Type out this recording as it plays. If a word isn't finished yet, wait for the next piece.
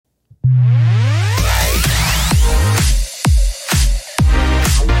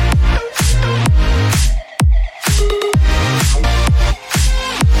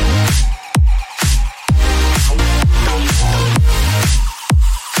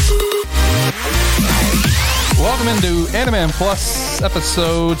Welcome into Animan Plus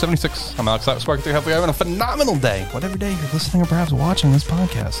episode 76. I'm Alex Spark3. Hopefully you're having a phenomenal day, whatever day you're listening or perhaps watching this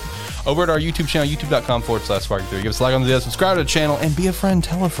podcast. Over at our YouTube channel, youtube.com/Spark3. Give us a like on the video, subscribe to the channel, and be a friend,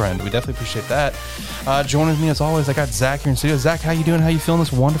 tell a friend. We definitely appreciate that. Joining me as always, I got Zach here in studio. Zach, how you doing? How you feeling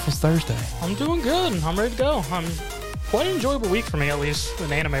this wonderful Thursday? I'm doing good. I'm ready to go. Quite an enjoyable week for me, at least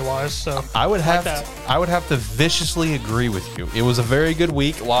in anime-wise. So I would have to viciously agree with you. It was a very good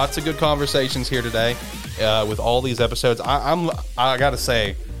week. Lots of good conversations here today with all these episodes. I gotta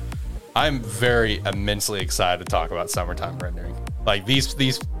say, I'm very immensely excited to talk about summertime rendering. Like these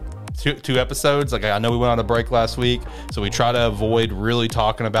two episodes. Like I know we went on a break last week, so we try to avoid really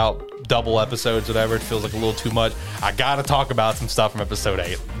talking about double episodes, whatever. It feels like a little too much. I gotta talk about some stuff from episode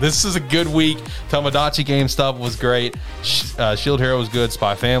 8. This is a good week. Tomodachi game stuff was great. Shield Hero was good.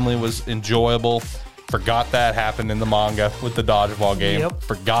 Spy Family was enjoyable. Forgot that happened in the manga with the dodgeball game. Yep.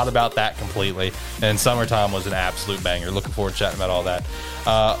 Forgot about that completely. And Summertime was an absolute banger. Looking forward to chatting about all that.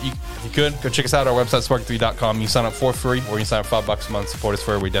 If you could, go check us out at our website, spark3.com. You sign up for free, or you sign up $5 a month. Support us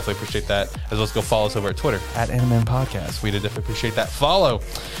for it. We definitely appreciate that. As well as go follow us over at Twitter, at Animan Podcast. We definitely appreciate that follow.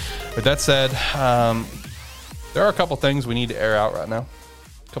 With that said, there are a couple things we need to air out right now.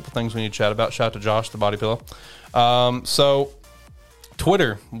 A couple things we need to chat about. Shout out to Josh, the body pillow. So,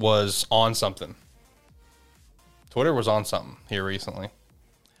 Twitter was on something. Twitter was on something here recently.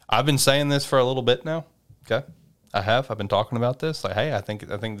 I've been saying this for a little bit now. Okay, I've been talking about this. Like, hey, I think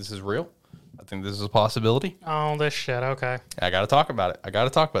this is real. I think this is a possibility. Oh, this shit. Okay. I got to talk about it.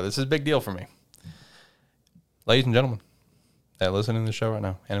 This is a big deal for me, ladies and gentlemen. Listening to the show right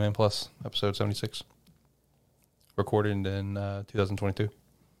now, Animan Plus, episode 76, recorded in 2022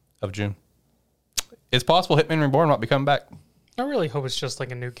 of June. It's possible Hitman Reborn might be coming back. I really hope it's just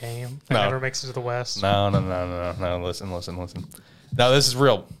like a new game that never makes it to the West. No. Listen. No, this is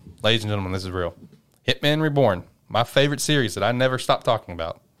real. Ladies and gentlemen, this is real. Hitman Reborn, my favorite series that I never stop talking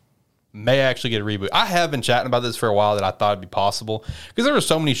about, may actually get a reboot. I have been chatting about this for a while that I thought it'd be possible because there were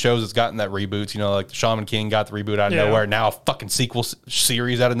so many shows that's gotten that reboots. You know, like the Shaman King got the reboot out of nowhere. Now a fucking sequel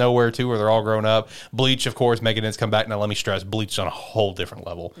series out of nowhere too, where they're all grown up. Bleach, of course, making its comeback. Now let me stress, Bleach is on a whole different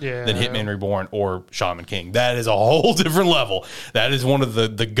level than Hitman Reborn or Shaman King. That is a whole different level. That is one of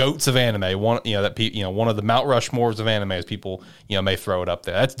the goats of anime. One of the Mount Rushmores of anime, as people may throw it up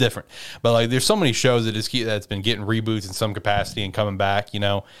there. That's different. But like, there's so many shows that's been getting reboots in some capacity and coming back.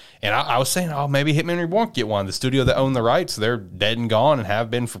 And I was saying, maybe Hitman Reborn could get one. The studio that owned the rights, they're dead and gone and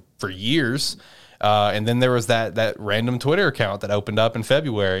have been for years. And then there was that random Twitter account that opened up in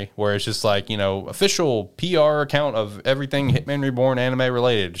February where it's just like, official PR account of everything Hitman Reborn anime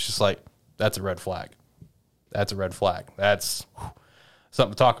related. It's just like, that's a red flag. That's a red flag. That's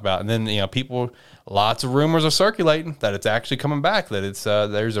something to talk about. And then, lots of rumors are circulating that it's actually coming back, that it's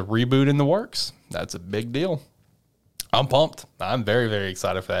there's a reboot in the works. That's a big deal. I'm pumped. I'm very, very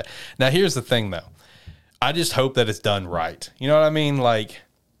excited for that. Now, here's the thing, though. I just hope that it's done right. You know what I mean? Like,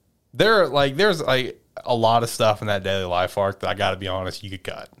 there's a lot of stuff in that daily life arc that I got to be honest, you could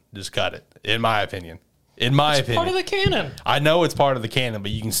cut. Just cut it, in my opinion. It's part of the canon. I know it's part of the canon,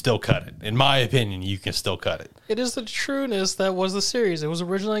 but you can still cut it. In my opinion, you can still cut it. It is the trueness that was the series. It was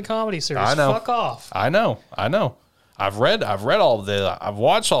originally a comedy series. I know. Fuck off. I know. I've read all the daily life. I've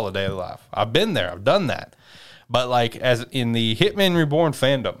watched all the daily life. I've been there. I've done that. But like, as in the Hitman Reborn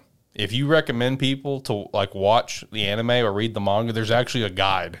fandom, if you recommend people to like watch the anime or read the manga, there's actually a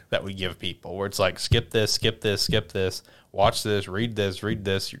guide that we give people where it's like, skip this, watch this, read this,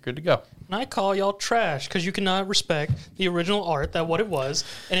 you're good to go. And I call y'all trash because you cannot respect the original art, that what it was,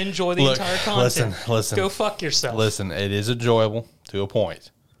 and enjoy the entire content. Listen. Go fuck yourself. Listen, it is enjoyable to a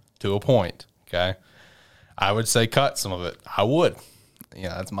point. Okay? I would say cut some of it. I would.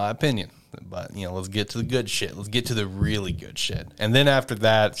 That's my opinion. But, let's get to the good shit. Let's get to the really good shit. And then after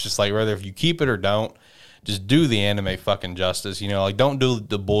that, it's just like, whether if you keep it or don't, just do the anime fucking justice. Don't do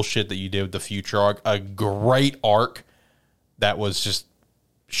the bullshit that you did with the Future arc. A great arc that was just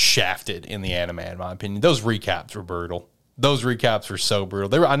shafted in the anime, in my opinion. Those recaps were brutal. Those recaps were so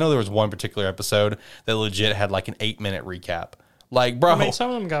brutal. I know there was one particular episode that legit had like an 8-minute recap. Like, bro.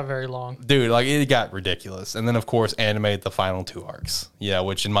 Some of them got very long. Dude, like, it got ridiculous. And then, of course, animate the final 2 arcs.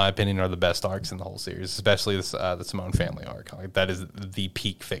 Which, in my opinion, are the best arcs in the whole series, especially the Simone family arc. Like, that is the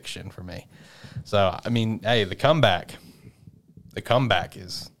peak fiction for me. So, I mean, hey, the comeback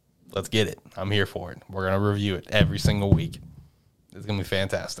is, let's get it. I'm here for it. We're going to review it every single week. It's going to be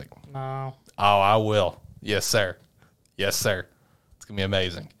fantastic. No. Oh, I will. Yes, sir. It's going to be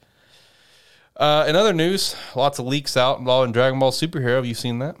amazing. In other news, lots of leaks out involving Dragon Ball Superhero. Have you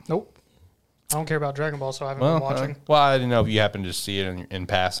seen that? Nope. I don't care about Dragon Ball, so I haven't been watching. I didn't know if you happened to see it in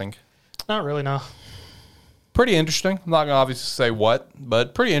passing. Not really, no. pretty interesting. I'm not going to obviously say what,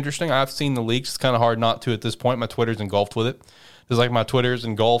 but pretty interesting. I've seen the leaks. It's kind of hard not to at this point. My Twitter's engulfed with it. Just like my Twitter's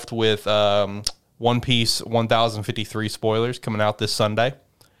engulfed with One Piece 1053 spoilers coming out this Sunday.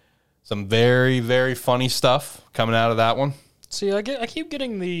 Some very, very funny stuff coming out of that one. See, I keep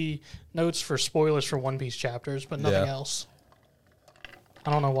getting the notes for spoilers for One Piece chapters, but nothing else.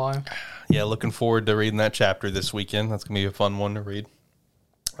 I don't know why. Yeah, looking forward to reading that chapter this weekend. That's going to be a fun one to read.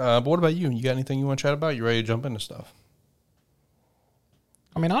 But what about you? You got anything you want to chat about? You ready to jump into stuff?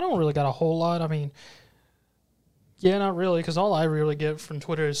 I mean, I don't really got a whole lot. I mean, yeah, not really, because all I really get from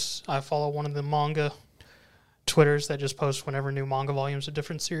Twitter is I follow one of the manga Twitters that just posts whenever new manga volumes of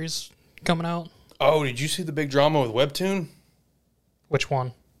different series coming out. Oh, did you see the big drama with Webtoon? Which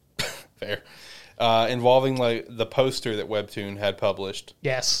one? Fair. Involving like the poster that Webtoon had published.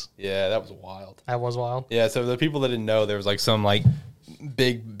 Yes. Yeah, that was wild. That was wild. Yeah, so the people that didn't know, there was like some like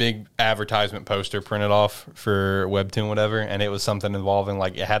big advertisement poster printed off for Webtoon, whatever, and it was something involving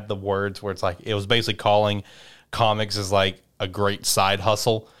like it had the words where it's like it was basically calling comics as like a great side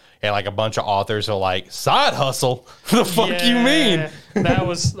hustle. And like a bunch of authors are like, side hustle? The fuck you mean? That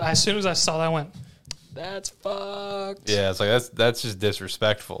was, as soon as I saw that, I went, that's fucked. Yeah, it's like that's just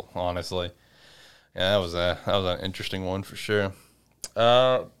disrespectful, honestly. Yeah, that was an interesting one for sure.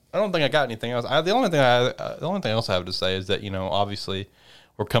 I don't think I got anything else. The only thing else I have to say is that, you know, obviously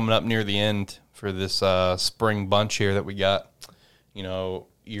we're coming up near the end for this spring bunch here that we got. You know,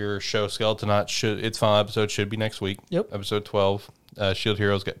 your show Skeletonauts its final episode should be next week. Yep. Episode 12. Shield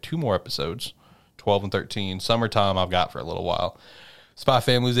Heroes got 2 more episodes, 12 and 13. Summertime I've got for a little while. Spy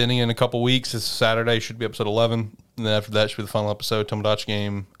Family's ending in a couple weeks. This Saturday should be episode 11. And then after that should be the final episode. Tomodachi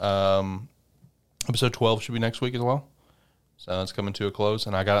Game. Episode 12 should be next week as well. So it's coming to a close.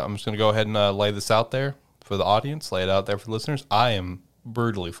 And I'm just going to go ahead and lay this out there for the audience. Lay it out there for the listeners. I am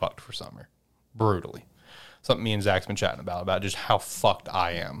brutally fucked for summer. Brutally. Something me and Zach's been chatting about just how fucked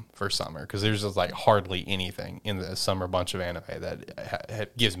I am for summer. Because there's just like hardly anything in the summer bunch of anime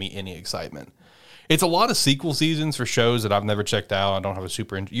that gives me any excitement. It's a lot of sequel seasons for shows that I've never checked out. I don't have a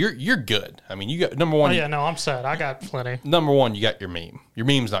super... You're good. I mean, you got... Number one... Oh, yeah, no, I'm set. I got plenty. Number one, you got your meme. Your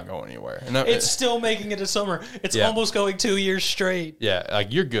meme's not going anywhere. And it's still making it to summer. It's almost going 2 years straight. Yeah,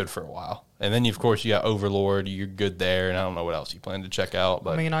 like you're good for a while. And then, of course, you got Overlord. You're good there. And I don't know what else you plan to check out.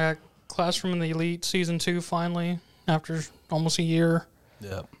 But I mean, I got Classroom in the Elite Season 2 finally, after almost a year.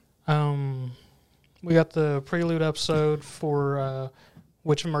 Yeah. We got the prelude episode for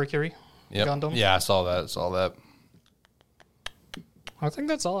Witch of Mercury. Yep. Gundam. Yeah, I saw that. I think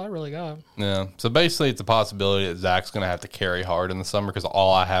that's all I really got. Yeah. So basically, it's a possibility that Zach's going to have to carry hard in the summer because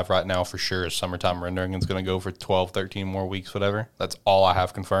all I have right now for sure is summertime rendering. It's going to go for 12, 13 more weeks, whatever. That's all I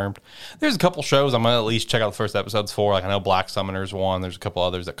have confirmed. There's a couple shows I'm going to at least check out the first episodes for. Like I know Black Summoner's one. There's a couple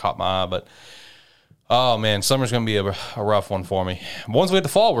others that caught my eye, but oh man, summer's going to be a rough one for me. Once we hit the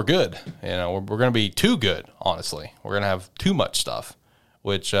fall, we're good. You know, we're going to be too good, honestly. We're going to have too much stuff.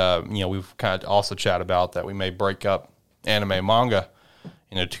 Which, we've kind of also chat about that we may break up anime manga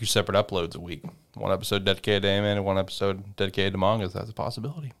into 2 separate uploads a week. One episode dedicated to anime and one episode dedicated to mangas. That's a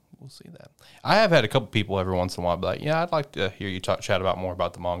possibility. We'll see that. I have had a couple people every once in a while be like, yeah, I'd like to hear you chat about more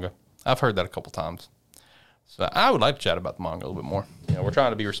about the manga. I've heard that a couple times. So I would like to chat about the manga a little bit more. You know, we're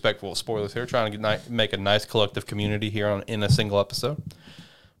trying to be respectful of spoilers here. We're trying to make a nice collective community here in a single episode.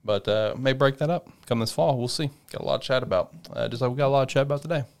 But may break that up come this fall. We'll see. Got a lot to chat about. Just like we got a lot to chat about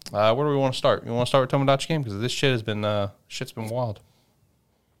today. Where do we want to start? You want to start with Tomodachi Game? Because this shit has been shit's been wild.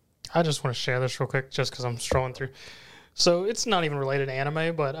 I just want to share this real quick just because I'm strolling through. So it's not even related to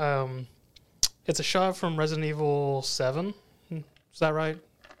anime, but it's a shot from Resident Evil 7. Is that right?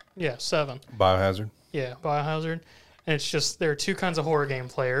 Yeah, 7. Biohazard. Yeah, Biohazard. And it's just, there are 2 kinds of horror game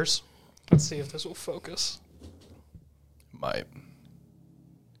players. Let's see if this will focus. Might.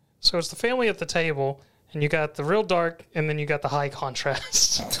 So it's the family at the table, and you got the real dark, and then you got the high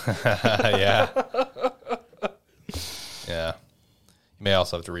contrast. Yeah. Yeah. You may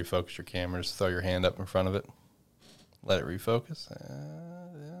also have to refocus your camera. Just throw your hand up in front of it. Let it refocus.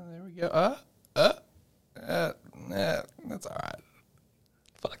 There we go. That's all right.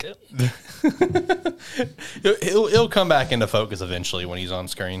 Fuck it. It'll come back into focus eventually when he's on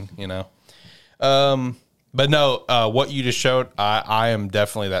screen, you know. But no, what you just showed, I am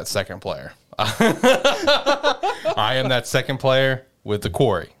definitely that second player. I am that second player with the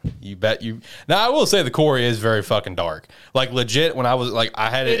Quarry. You bet you. Now, I will say the Quarry is very fucking dark. Like, legit, when I was, like,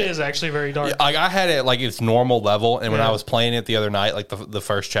 I had it. It is actually very dark. Like, I had it, like, its normal level, and when I was playing it the other night, like, the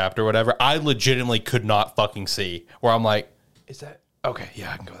first chapter or whatever, I legitimately could not fucking see. Where I'm like, is that, okay,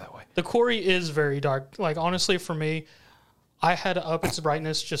 yeah, I can go that way. The Quarry is very dark. Like, honestly, for me, I had to up its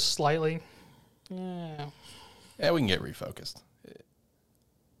brightness just slightly. Yeah. Yeah, we can get refocused.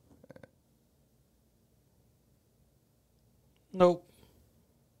 Nope.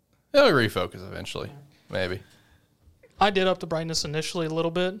 It'll refocus eventually. Maybe. I did up the brightness initially a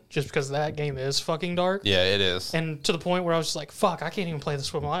little bit just because that game is fucking dark. Yeah, it is. And to the point where I was just like, fuck, I can't even play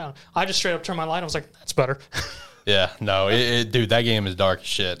this with my light on. I just straight up turned my light on. I was like, that's better. Yeah, no, dude, that game is dark as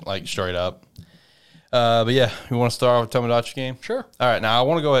shit, like straight up. But yeah, you want to start off with Tomodachi game? Sure. All right, now I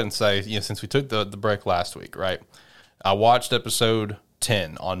want to go ahead and say, since we took the break last week, right? I watched episode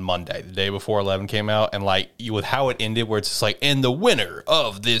 10 on Monday, the day before 11 came out, and like with how it ended, where it's just like, and the winner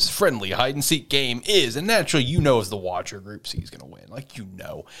of this friendly hide and seek game is, and naturally, as the watcher, Group C is gonna win, like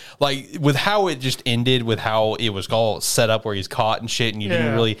like with how it just ended, with how it was all set up where he's caught and shit, and you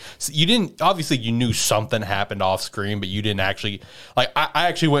didn't obviously you knew something happened off screen, but you didn't actually like. I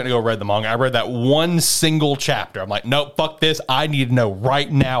actually went to go read the manga. I read that one single chapter. I'm like, nope, fuck this. I need to know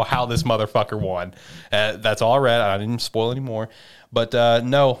right now how this motherfucker won. That's all I read. I didn't spoil anymore. But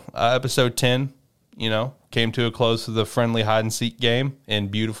episode 10, came to a close of the friendly hide and seek game in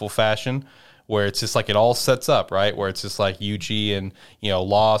beautiful fashion, where it's just like it all sets up, right? Where it's just like Yuchi and,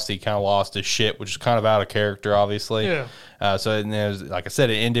 lost. He kind of lost his shit, which is kind of out of character, obviously. Yeah. So and there's, like I said,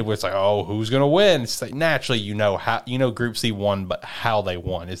 it ended where it's like, oh, who's going to win? It's like naturally, how, Group C won, but how they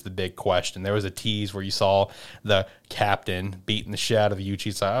won is the big question. There was a tease where you saw the captain beating the shit out of Yuchi.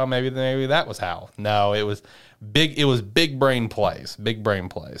 It's like, oh, maybe that was how. No, it was big. It was big brain plays.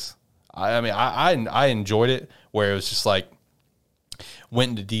 I enjoyed it where it was just like, went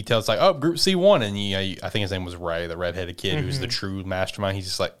into details like, oh, Group C won, and I think his name was Ray, the redheaded kid who's the true mastermind. He's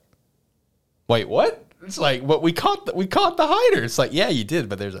just like, wait, what? It's like, what we caught the hider. It's like, yeah, you did,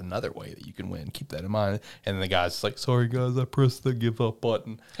 but there's another way that you can win. Keep that in mind. And then the guy's like, sorry guys, I pressed the give up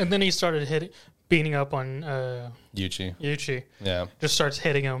button. And then he started beating up on Yuchi. Yeah, just starts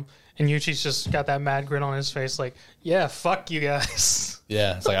hitting him, and Yuchi's just got that mad grin on his face, like, yeah, fuck you guys.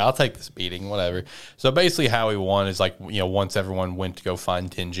 Yeah, it's like, I'll take this beating, whatever. So basically how he won is like, once everyone went to go find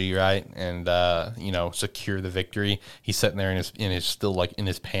Tenji, right? And, secure the victory, he's sitting there in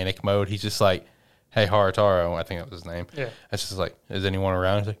his panic mode. He's just like, hey, Harataro, I think that was his name. Yeah. It's just like, is anyone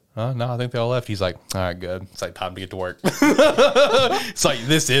around? He's like, oh, no, I think they all left. He's like, all right, good. It's like time to get to work. It's like,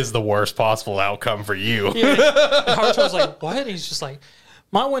 this is the worst possible outcome for you. Yeah. Harataro's like, what? He's just like,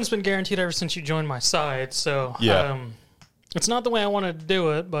 my win's been guaranteed ever since you joined my side, so it's not the way I wanted to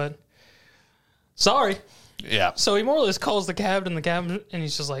do it, but sorry. Yeah. So he more or less calls the captain, and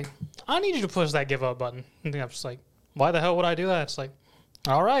he's just like, I need you to push that give up button. And I'm just like, why the hell would I do that? It's like,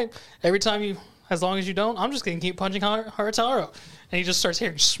 all right, as long as you don't, I'm just going to keep punching Harataro. And he just starts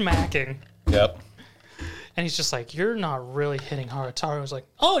hearing smacking. Yep. And he's just like, you're not really hitting Harataro. He's like,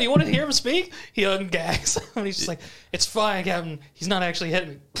 oh, do you want to hear him speak? He ungags. And he's just like, it's fine, Captain. He's not actually hitting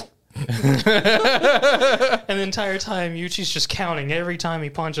me. And the entire time, Yuchi's just counting every time he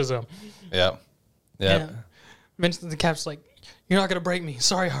punches him. Yep. Yeah. The cap's like, you're not going to break me.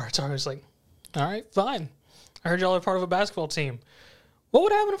 Sorry, Harataro. He's like, all right, fine. I heard y'all are part of a basketball team. What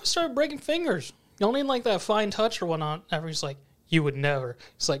would happen if I started breaking fingers? You don't need like that fine touch or whatnot. He's like, you would never.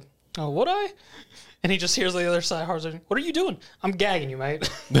 He's like, oh, would I? And he just hears the other side, what are you doing? I'm gagging you, mate.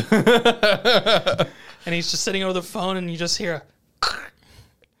 And he's just sitting over the phone, and you just hear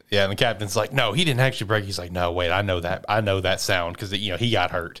yeah, and the captain's like, no, he didn't actually break. He's like, no, wait, I know that sound because he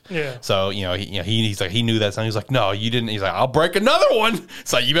got hurt. Yeah. So he's like, he knew that sound. He's like, no, you didn't. He's like, I'll break another one.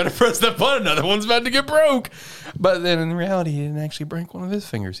 It's like, you better press that button. Another one's about to get broke. But then in reality, he didn't actually break one of his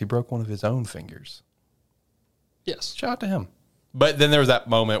fingers. He broke one of his own fingers. Yes. Shout out to him. But then there was that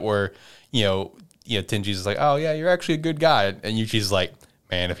moment where Tenji's is like, oh yeah, you're actually a good guy, and Yuchi's like,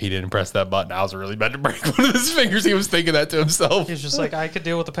 man, if he didn't press that button, I was really about to break one of his fingers. He was thinking that to himself. He's just like, I could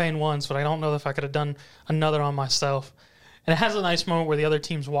deal with the pain once, but I don't know if I could have done another on myself. And it has a nice moment where the other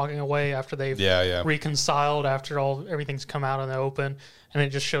team's walking away after they've reconciled, after everything's come out in the open, and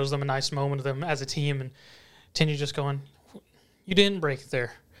it just shows them a nice moment of them as a team. And Tenji just going, you didn't break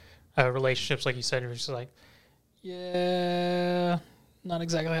their relationships, like you said. You're just like, yeah, not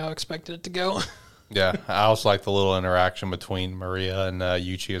exactly how I expected it to go. Yeah, I also like the little interaction between Maria and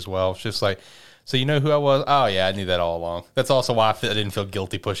Yuchi as well. It's just like, so you know who I was? Oh, yeah, I knew that all along. That's also why I didn't feel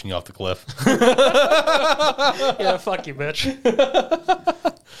guilty pushing you off the cliff. Yeah, fuck you, bitch.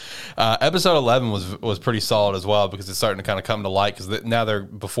 Episode 11 was pretty solid as well because it's starting to kind of come to light because now they're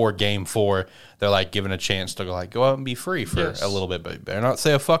before game 4. They're like given a chance to go out and be free for a little bit, but you better not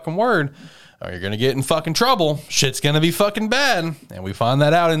say a fucking word or you're going to get in fucking trouble. Shit's going to be fucking bad. And we find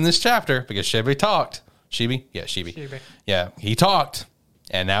that out in this chapter because Shibi talked. Shibi? Yeah, Shibi. Yeah, he talked.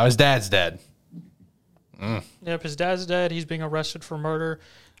 And now his dad's dead. Yep, his dad's dead. He's being arrested for murder.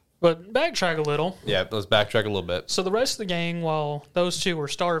 But backtrack a little. Yeah, let's backtrack a little bit. So the rest of the gang, while those two were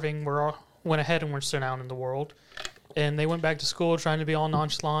starving, went ahead and were sent out in the world. And they went back to school trying to be all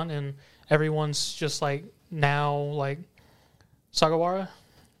nonchalant, and everyone's just like now like Sagawara?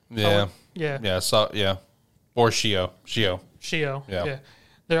 Yeah. Yeah. Yeah. Or Shio. Shio. Yeah.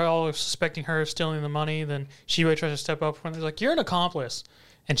 They're all suspecting her of stealing the money. Then Shibe tries to step up when they're like, "You're an accomplice."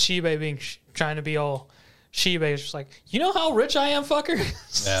 And Shibe being trying to be all Shibe is just like, "You know how rich I am, fucker?"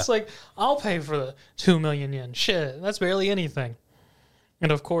 It's like, "I'll pay for the 2 million yen. Shit, that's barely anything."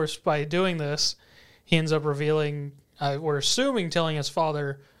 And of course, by doing this, he ends up revealing, we're assuming, telling his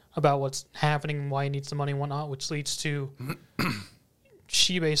father about what's happening and why he needs the money and whatnot, which leads to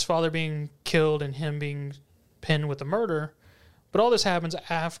Shibe's father being killed and him being pinned with the murder. But all this happens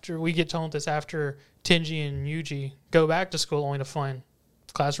after, we get told this after Tenji and Yuji go back to school only to find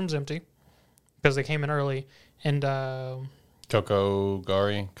the classroom's empty because they came in early. And, Kokoragi.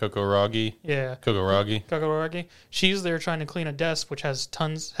 yeah. Kokoragi. She's there trying to clean a desk, which has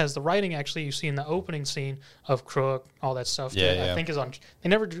the writing actually you see in the opening scene of Crook, all that stuff. Yeah. I think is on, they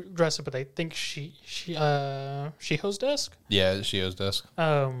never address it, but they think Shiho's desk. Yeah, Shio's desk.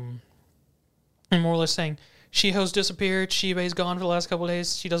 And more or less saying, Shiho's disappeared, Shibe's gone for the last couple of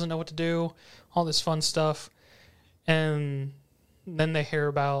days, she doesn't know what to do, all this fun stuff. And then they hear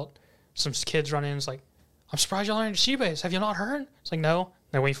about some kids running in, it's like, "I'm surprised y'all aren't Shibe's, have you not heard?" It's like, "No."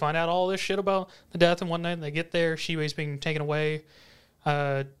 Then we find out all this shit about the death and whatnot, and they get there, Shibe's being taken away.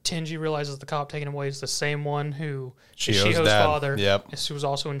 Tenji realizes the cop taken away is the same one who Shio's Shiho's dad. father, Yep. who was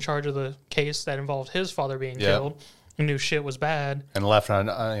also in charge of the case that involved his father being killed, and knew shit was bad. And left on,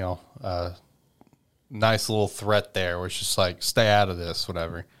 nice little threat there where it's just like, stay out of this,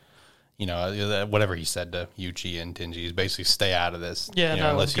 whatever. Whatever he said to Yuji and Tenji is basically stay out of this. Yeah,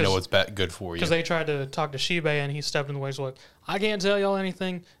 unless you know what's good for you. Because they tried to talk to Shibe and he stepped in the way. He's like, "I can't tell y'all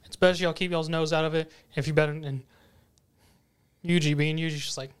anything. It's best y'all keep y'all's nose out of it. If you better," and Yuji being Yuji's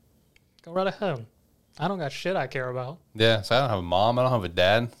just like, "Go right ahead. I don't got shit I care about." Yeah, so I don't have a mom. I don't have a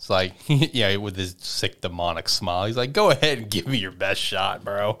dad. It's like, with his sick demonic smile, he's like, "Go ahead and give me your best shot,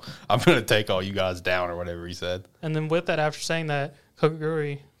 bro. I'm going to take all you guys down," or whatever he said. And then with that, after saying that,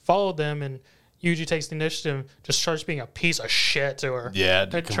 Kokuguri followed them and Yuji takes the initiative, just starts being a piece of shit to her. Yeah,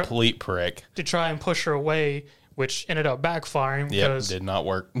 complete prick. To try and push her away, which ended up backfiring. Yep, did not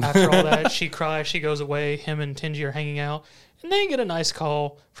work. After all that, she cries, she goes away, him and Tenji are hanging out, and they get a nice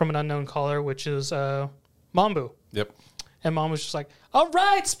call from an unknown caller, which is Mambu. Yep. And Mom was just like, "All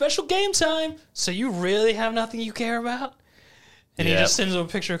right, special game time. So you really have nothing you care about?" And he just sends him a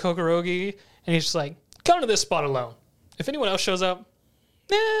picture of Kokorogi, and he's just like, "Come to this spot alone. If anyone else shows up,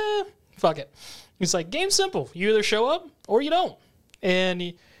 fuck it." He's like, "Game's simple. You either show up or you don't.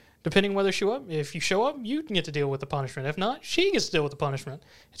 And depending whether you show up, if you show up, you can get to deal with the punishment. If not, she gets to deal with the punishment.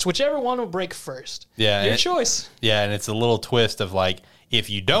 It's whichever one will break first. Yeah, Your choice." Yeah, and it's a little twist of like, if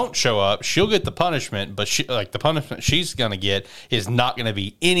you don't show up, she'll get the punishment, but the punishment she's going to get is not going to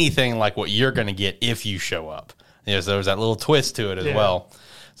be anything like what you're going to get if you show up. So there's that little twist to it as well.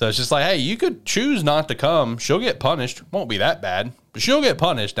 So it's just like, hey, you could choose not to come. She'll get punished. Won't be that bad, but she'll get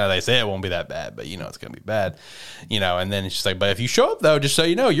punished. Now, they say it won't be that bad, but it's going to be bad. And then it's just like, but if you show up, though, just so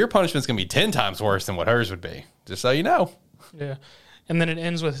you know, your punishment's going to be 10 times worse than what hers would be. Just so you know. Yeah. And then it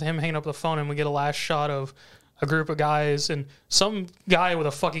ends with him hanging up the phone, and we get a last shot of a group of guys and some guy with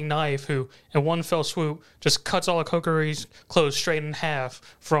a fucking knife who, in one fell swoop, just cuts all of Kokori's clothes straight in half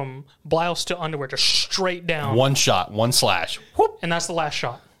from blouse to underwear, just straight down. One shot, one slash. Whoop. And that's the last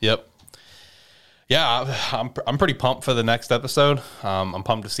shot. Yep. Yeah, I'm pretty pumped for the next episode. I'm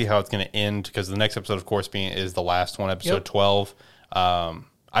pumped to see how it's going to end because the next episode, of course, is the last one, episode 12.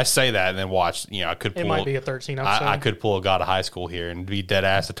 I say that and then watch. I could. It might be a 13 episode. I could pull a God of High School here and be dead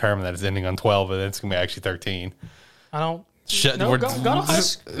ass determined that it's ending on 12, and then it's gonna be actually 13. I don't. Shit, no, God of High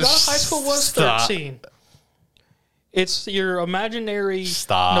School was 13. It's your imaginary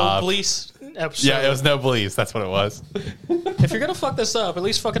Noblesse episode. Yeah, it was Noblesse. That's what it was. If you're gonna fuck this up, at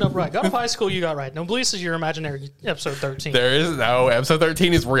least fuck it up right. God of High School, you got right. Noblesse is your imaginary episode 13. There is no episode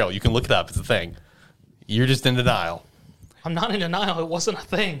 13 is real. You can look it up. It's a thing. You're just in denial. I'm not in denial. It wasn't a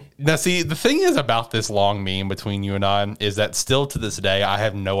thing. Now, see, the thing is about this long meme between you and I is that still to this day, I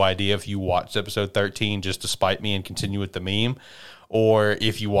have no idea if you watched episode 13 just to spite me and continue with the meme, or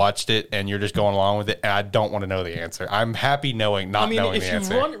if you watched it and you're just going along with it, and I don't want to know the answer. I'm happy knowing the answer.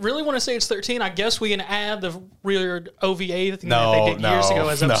 If you really want to say it's 13, I guess we can add the weird OVA thing that they did years ago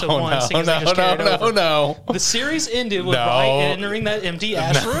as episode 1. No. The series ended with Bright entering that empty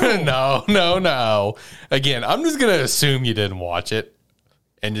ass room. No. Again, I'm just going to assume you didn't watch it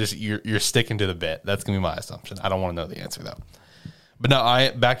and just you're sticking to the bit. That's going to be my assumption. I don't want to know the answer, though. But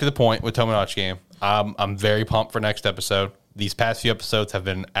no, back to the point with Tomodachi Game. I'm very pumped for next episode. These past few episodes have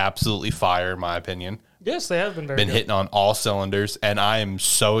been absolutely fire, in my opinion. Yes, they have been very good. Hitting on all cylinders, and I am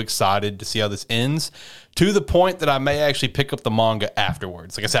so excited to see how this ends, to the point that I may actually pick up the manga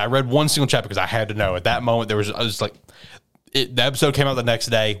afterwards. Like I said, I read one single chapter because I had to know. At that moment, I was like, the episode came out the next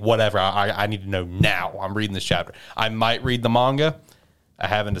day, whatever. I need to know now. I'm reading this chapter. I might read the manga. I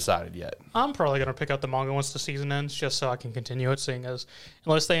haven't decided yet. I'm probably going to pick up the manga once the season ends, just so I can continue it, seeing as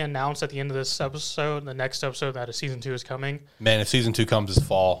unless they announce at the end of this episode, the next episode, that a season 2 is coming. Man, if season 2 comes this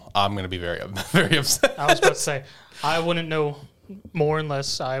fall, I'm going to be very, very upset. I was about to say, I wouldn't know more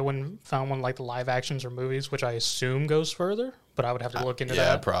unless I wouldn't found one like the live actions or movies, which I assume goes further, but I would have to look into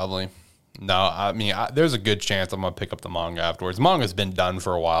that. Yeah, probably. No, I mean, there's a good chance I'm going to pick up the manga afterwards. The manga's been done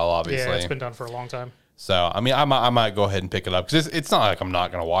for a while, obviously. Yeah, it's been done for a long time. So, I mean, I might go ahead and pick it up because it's not like I'm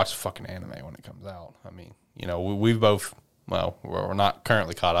not going to watch fucking anime when it comes out. I mean, you know, we've both, well, we're not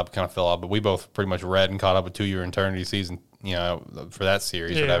currently caught up, kind of fell out, but we both pretty much read and caught up with 2 Year Eternity season, you know, for that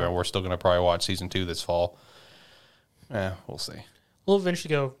series, whatever. And we're still going to probably watch season 2 this fall. Yeah, we'll see. We'll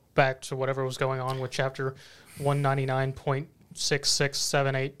eventually go back to whatever was going on with chapter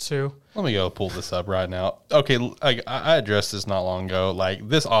 199.66782. Let me go pull this up right now. Okay, I addressed this not long ago. Like,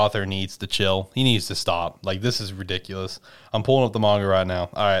 this author needs to chill. He needs to stop. Like, this is ridiculous. I'm pulling up the manga right now.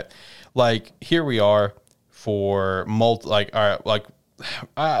 All right. Like, here we are for all right, like,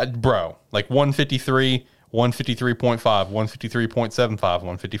 bro, like 153, 153.5, 153.75,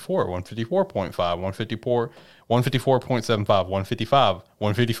 154, 154.5, 154, 154.75, 155,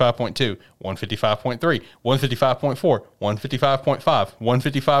 155.2, 155.3, 155.4, 155.5,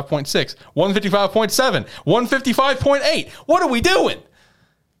 155.6, 155.7, 155.8. What are we doing?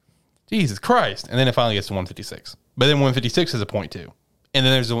 Jesus Christ. And then it finally gets to 156. But then 156 is a 0.2. And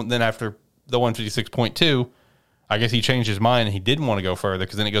then after the 156.2, I guess he changed his mind and he didn't want to go further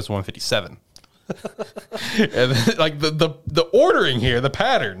because then it goes to 157. And then, like the ordering here, the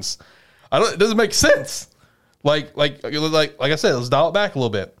patterns, it doesn't make sense. Like I said, let's dial it back a little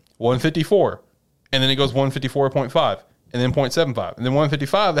bit. 154, and then it goes 154.5, and then 0.75, and then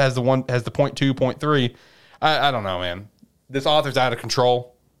 155 has the 0.2, 0.3. I don't know, man. This author's out of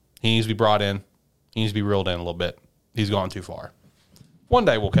control. He needs to be brought in. He needs to be reeled in a little bit. He's gone too far. One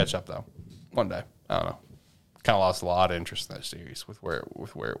day we'll catch up, though. One day. I don't know. Kind of lost a lot of interest in that series with where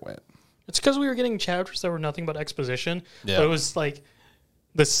it went. It's because we were getting chapters that were nothing but exposition. Yeah. But it was like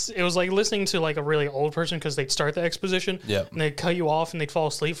this. It was like listening to like a really old person because they'd start the exposition, Yep. and they'd cut you off, and they'd fall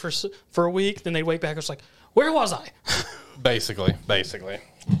asleep for a week. Then they'd wake back. It's like, where was I? Basically. But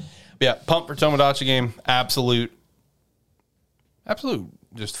yeah, pump for Tomodachi Game. Absolute,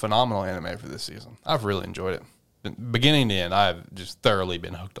 just phenomenal anime for this season. I've really enjoyed it. Beginning to end, I've just thoroughly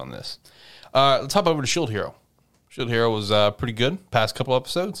been hooked on this. Let's hop over to Shield Hero. Shield Hero was pretty good past couple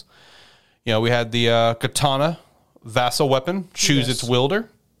episodes. You know, we had the katana vassal weapon choose its wielder,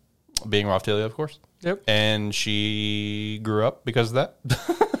 being Raftalia, of course. Yep. And she grew up because of that.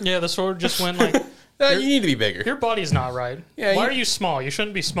 Yeah, the sword just went like, You need to be bigger. your body's not right. Yeah, Why are you small? You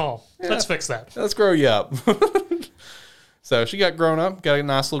shouldn't be small. Yeah. Let's fix that. Let's grow you up. So she got grown up, got a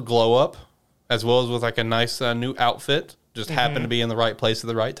nice little glow up, as well as with like a nice new outfit. Just happened to be in the right place at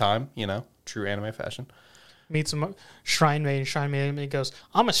the right time, you know, true anime fashion. Meets a shrine maiden, goes,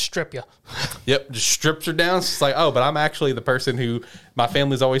 I'm going to strip you. Yep, just strips her down. It's like, oh, but I'm actually the person who my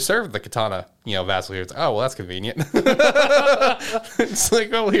family's always served the katana, you know, vassal here. It's like, oh, well, that's convenient. It's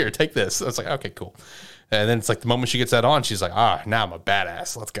like, oh, here, take this. It's like, okay, cool. And then it's like the moment she gets that on, she's like, now I'm a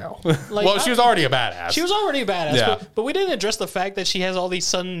badass. Let's go. Like, well, she was already a badass. She was already a badass, Yeah. but we didn't address the fact that she has all these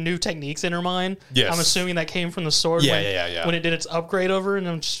sudden new techniques in her mind. Yes. I'm assuming that came from the sword Yeah. when it did its upgrade over, and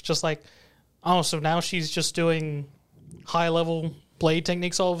I'm just like, oh, so now she's just doing high-level blade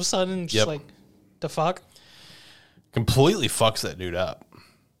techniques all of a sudden? Just like, the fuck? Completely fucks that dude up.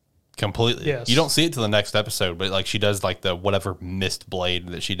 Completely. Yes. You don't see it till the next episode, but like she does like the whatever mist blade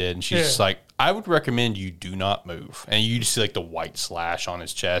that she did, and she's just like, I would recommend you do not move. And you just see like the white slash on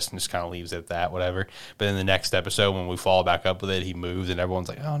his chest and just kind of leaves it at that, whatever. But in the next episode, when we follow back up with it, he moves and everyone's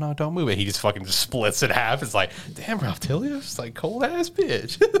like, oh no, don't move it. He just fucking just splits it in half. It's like, damn, Ralph like cold ass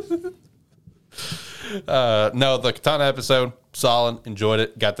bitch. No, the Katana episode, solid, enjoyed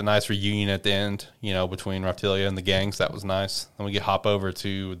it. Got the nice reunion at the end, you know, between Raptilia and the gangs. That was nice. Then we hop over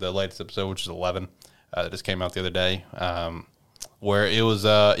to the latest episode, which is 11, that just came out the other day, where it was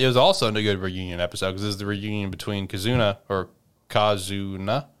also a good reunion episode because this is the reunion between Kazuna,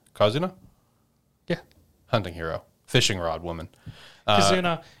 Yeah. hunting hero, fishing rod woman,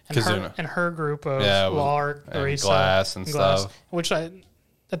 Kazuna and Kazuna. her group of Yeah, Lark, and Arisa, Glass and stuff. which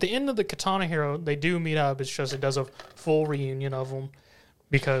at the end of the Katana Hero, they do meet up. It's just it does a full reunion of them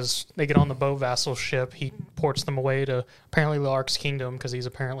because they get on the Bow Vassal ship. He ports them away to apparently Lark's kingdom because he's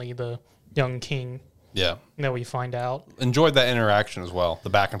apparently the young king Yeah. that we find out. Enjoyed that interaction as well. The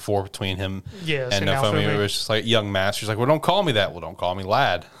back and forth between him Yes, and and Naofumi. Naofumi. It was just like young master. She's like, well, don't call me that. Well, don't call me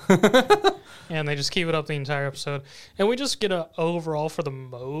lad. And they just keep it up the entire episode. And we just get a overall, for the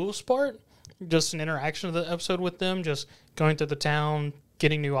most part, just an interaction of the episode with them, just going through the town,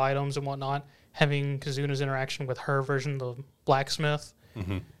 getting new items and whatnot, having Kazuna's interaction with her version of the blacksmith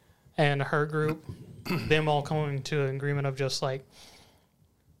and her group, them all coming to an agreement of just like,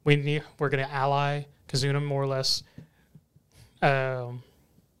 we're going to ally Kazuna more or less,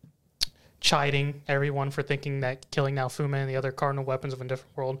 chiding everyone for thinking that killing Naofumi and the other cardinal weapons of a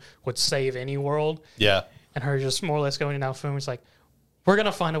different world would save any world. Yeah. And her just more or less going to Naofumi. It's like, we're going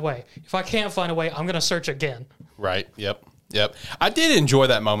to find a way. If I can't find a way, I'm going to search again. Right. Yep. Yep. I did enjoy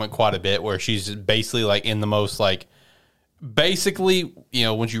that moment quite a bit where she's basically like in the most like, basically, you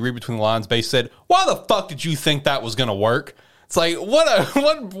know, when you read between the lines, Base said, why the fuck did you think that was going to work? It's like,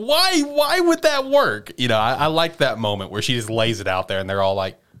 why would that work? You know, I like that moment where she just lays it out there and they're all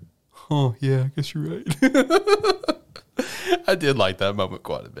like, oh, yeah, I guess you're right. I did like that moment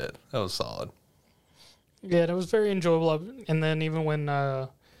quite a bit. That was solid. Yeah, it was very enjoyable. And then even when they're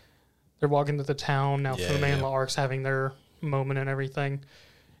walking to the town, now Fume and Lark's having their moment and everything,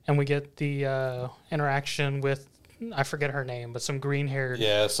 and we get the interaction with, I forget her name, but some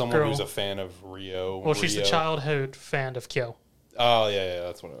green-haired someone girl. who's a fan of Rio. Well, she's the childhood fan of Kyo. Oh, yeah,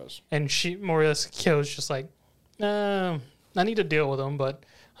 that's what it was. And she, more or less, Kyo's just like, I need to deal with them, but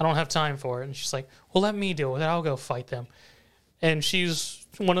I don't have time for it. And she's like, well, let me deal with it. I'll go fight them. And she's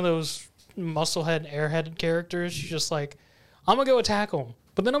one of those musclehead, airheaded characters. She's just like, I'm going to go attack them.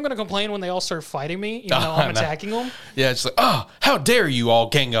 But then I'm going to complain when they all start fighting me, even though I'm attacking them. Yeah, it's like, oh, how dare you all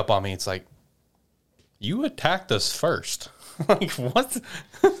gang up on me. It's like, you attacked us first. Like, what?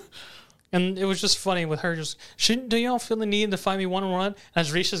 And it was just funny with her just, do y'all feel the need to fight me one-on-one? And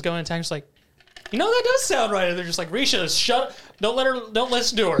as Risha's going to attack, she's like, you know, that does sound right. And they're just like, Risha, don't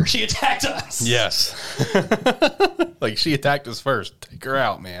listen to her. She attacked us. Yes. Like, she attacked us first. Take her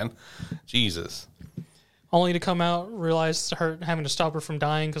out, man. Jesus. Only to come out, realize her having to stop her from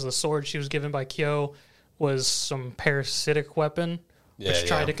dying because the sword she was given by Kyo was some parasitic weapon, which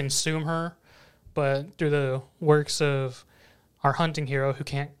tried to consume her. But through the works of our hunting hero, who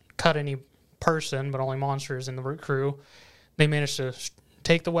can't cut any person, but only monsters in the crew, they managed to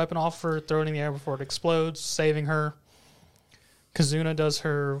take the weapon off her, throw it in the air before it explodes, saving her. Kazuna does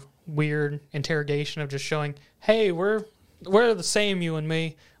her weird interrogation of just showing, hey, we're the same, you and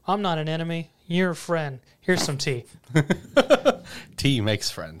me. I'm not an enemy. You're a friend. Here's some tea. Tea makes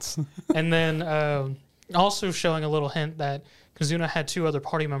friends. And then also showing a little hint that Kazuna had two other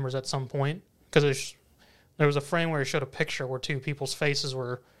party members at some point, because there was a frame where it showed a picture where two people's faces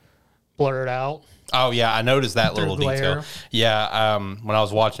were blurred out. Oh, yeah, I noticed that little glare. detail. Yeah, when I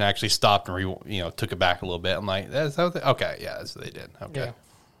was watching, I actually stopped and took it back a little bit. I'm like, that's how okay, yeah, that's what they did. Okay. Yeah.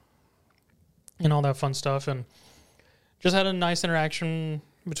 And all that fun stuff. And just had a nice interaction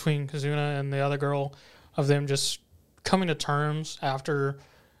between Kazuna and the other girl of them just coming to terms after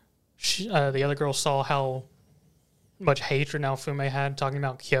the other girl saw how much hatred Naofumi had, talking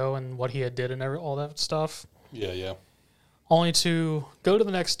about Kyo and what he had did and all that stuff. Yeah. Only to go to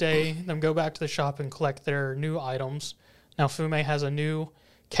the next day, then go back to the shop and collect their new items. Now, Fume has a new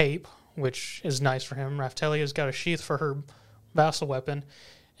cape, which is nice for him. Raftelia's got a sheath for her vassal weapon.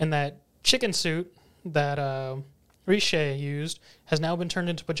 And that chicken suit that Riche used has now been turned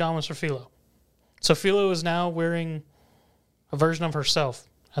into pajamas for Philo. So Philo is now wearing a version of herself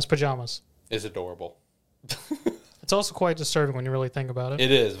as pajamas. It's adorable. It's also quite disturbing when you really think about it.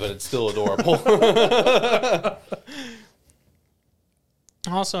 It is, but it's still adorable.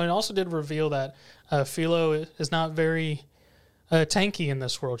 Also, it also did reveal that Philo is not very tanky in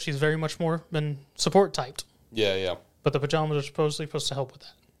this world. She's very much more been support typed. Yeah. But the pajamas are supposed to help with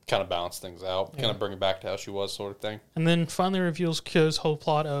that. Kind of balance things out. Kind of bring it back to how she was, sort of thing. And then finally reveals Kyo's whole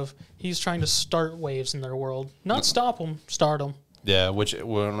plot of he's trying to start waves in their world. Not stop them, start them. Yeah, which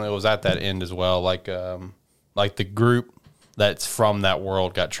when it was at that end as well, like the group that's from that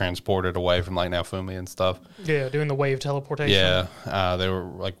world got transported away from like Naofumi and stuff. Yeah, doing the wave teleportation. Yeah, they were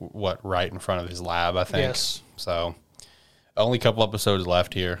like right in front of his lab, I think. Yes. So only a couple episodes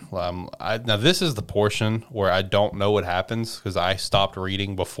left here. Now this is the portion where I don't know what happens because I stopped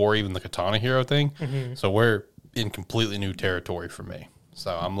reading before even the Katana Hero thing. Mm-hmm. So we're in completely new territory for me.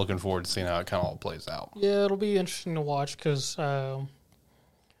 So I'm looking forward to seeing how it kind of all plays out. Yeah, it'll be interesting to watch because I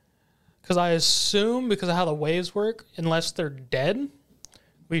assume because of how the waves work, unless they're dead,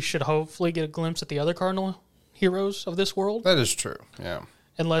 we should hopefully get a glimpse at the other Cardinal heroes of this world. That is true. Yeah.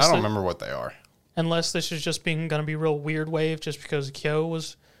 Unless I don't remember what they are. Unless this is just going to be real weird wave just because Kyo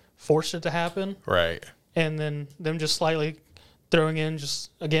was forced it to happen. Right. And then them just slightly throwing in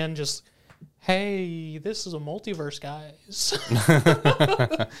hey, this is a multiverse, guys.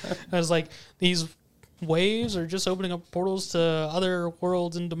 I was like, these waves are just opening up portals to other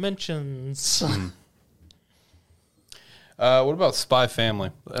worlds and dimensions. What about Spy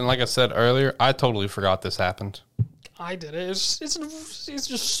Family? And like I said earlier, I totally forgot this happened. I did it. It's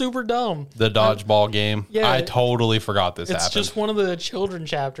just super dumb. The dodgeball game. Yeah, I totally forgot this It's happened. just one of the children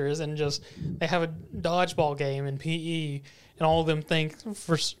chapters, and just they have a dodgeball game in PE, and all of them think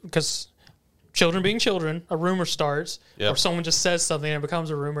because children being children, a rumor starts, Yep. or someone just says something and it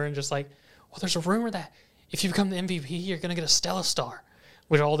becomes a rumor, and just like, well, there's a rumor that if you become the MVP, you're gonna get a Stella Star,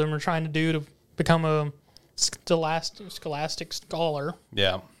 which all of them are trying to do to become a scholastic scholar.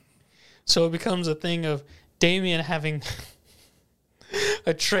 Yeah. So it becomes a thing of Damien having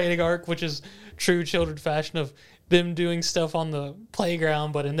a training arc, which is true children fashion of them doing stuff on the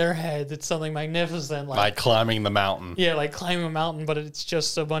playground, but in their heads it's something magnificent, Like climbing the mountain. yeah, like climbing a mountain, but it's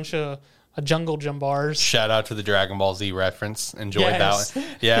just a bunch of jungle gym bars. Shout out to the Dragon Ball Z reference. Enjoyed Yes. that one.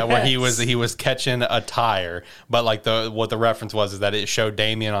 Yeah, where Yes. he was catching a tire, but like what the reference was is that it showed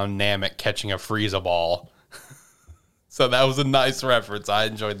Damien on Namek catching a Frieza ball. So that was a nice reference. I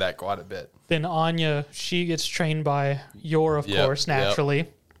enjoyed that quite a bit. Then Anya, she gets trained by Yor, of Yep, course, yep. naturally.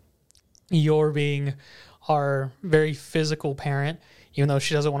 Yor being our very physical parent, even though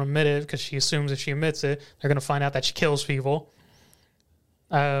she doesn't want to admit it because she assumes if she admits it, they're going to find out that she kills people.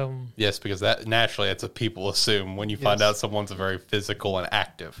 Yes, because that naturally that's what people assume when you find Yes. out someone's very physical and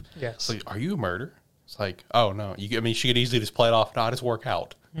active. Yes. It's like, are you a murderer? It's like, oh no. I mean, she could easily just play it off. No, I just work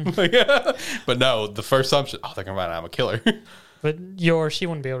out. But no, the first assumption, oh, they're gonna find out I'm a killer. But Yor, she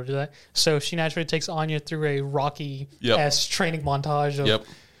wouldn't be able to do that. So she naturally takes Anya through a Rocky-esque training montage of Yep.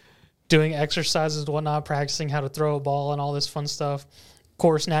 doing exercises and whatnot, practicing how to throw a ball and all this fun stuff. Of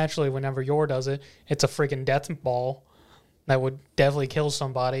course, naturally, whenever Yor does it, it's a freaking death ball that would definitely kill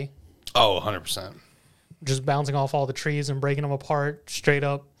somebody. Oh, 100%. Just bouncing off all the trees and breaking them apart straight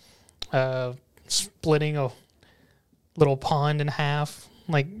up, splitting a little pond in half,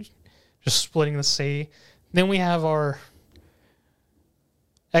 like just splitting the sea. Then we have our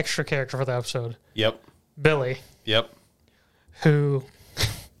extra character for the episode, Yep. Billy, Yep. who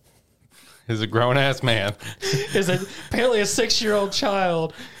He's a grown ass man. is apparently a 6-year-old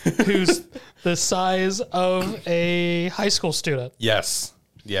child who's the size of a high school student. Yes.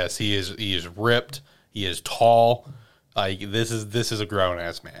 Yes, he is ripped. He is tall. Like this is a grown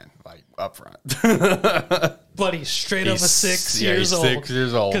ass man, like up front. But he's straight up a He's 6 yeah, years he's old. 6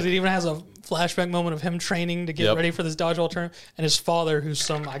 years old. Because it even has a flashback moment of him training to get Yep. ready for this dodgeball tournament, and his father, who's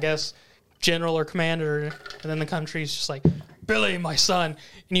some, I guess, general or commander, and then the country's just like, Billy, my son.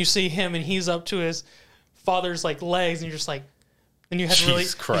 And you see him, and he's up to his father's like legs, and you're just like, and you have to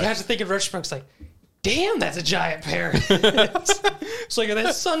Jesus Christ. you have to think in retrospect, it's like, damn, that's a giant parrot. It's like,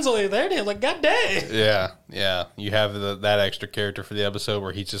 that son's only there, damn, like, god dang. Yeah. You have that extra character for the episode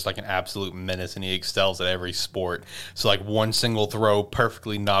where he's just like an absolute menace and he excels at every sport. So like one single throw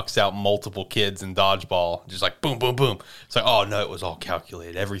perfectly knocks out multiple kids in dodgeball. Just like boom, boom, boom. It's like, oh no, it was all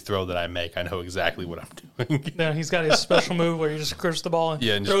calculated. Every throw that I make, I know exactly what I'm doing. Then he's got his special move where he just grips the ball and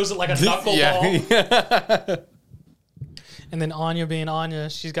Yeah, and throws just- it like a knuckleball. Yeah. And then Anya being Anya,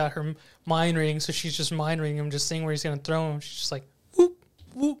 she's got her mind reading, so she's just mind reading him, just seeing where he's going to throw him. She's just like, whoop,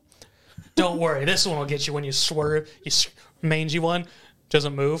 whoop. Don't worry, this one will get you when you swerve. You mangy one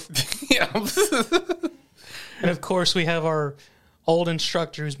doesn't move. Yeah. And of course, we have our old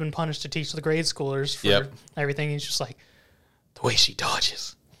instructor who's been punished to teach the grade schoolers for Yep. everything. He's just like, the way she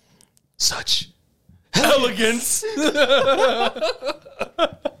dodges, such Elegance.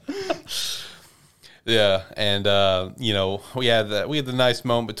 Yeah, and we had the nice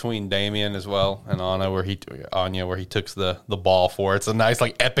moment between Damien as well and Anya where he took the ball for it. It's a nice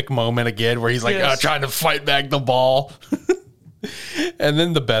like epic moment again where he's like Yes. trying to fight back the ball. And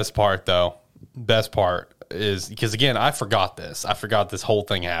then the best part is because again I forgot this whole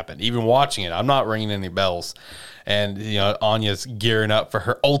thing happened. Even watching it, I'm not ringing any bells. And Anya's gearing up for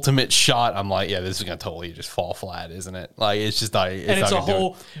her ultimate shot. I'm like, yeah, this is gonna totally just fall flat, isn't it? Like it's just not. and it's not a gonna do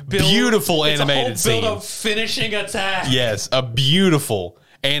whole it. build, Beautiful it's animated a scene. whole build-up finishing attack. Yes, a beautiful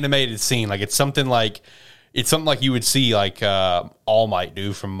animated scene. Like it's something like you would see like All Might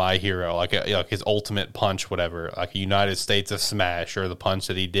do from My Hero, like his ultimate punch, whatever, like a United States of Smash, or the punch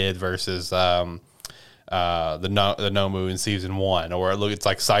that he did versus the Nomu in season 1, or it's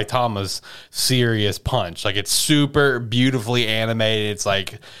like Saitama's serious punch. Like it's super beautifully animated. It's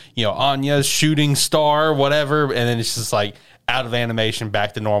like, Anya's shooting star, whatever, and then it's just like out of animation,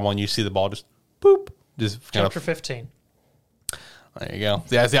 back to normal, and you see the ball just boop, just kind Chapter 15. There you go.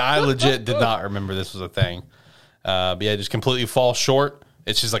 Yeah, see, I legit did not remember this was a thing. But yeah, just completely falls short.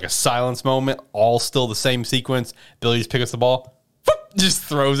 It's just like a silence moment, all still the same sequence. Billy just picks up the ball, just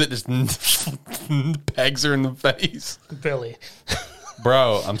throws it, just pegs her in the face. Billy.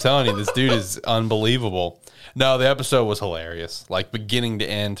 Bro, I'm telling you, this dude is unbelievable. No, the episode was hilarious. Like beginning to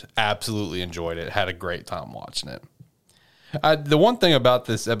end, absolutely enjoyed it. Had a great time watching it. The one thing about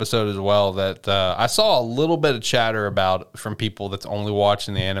this episode as well that I saw a little bit of chatter about from people that's only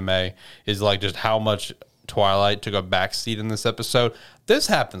watching the anime is like just how much Twilight took a backseat in this episode. This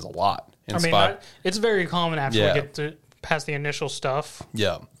happens a lot. It's very common after we get past the initial stuff.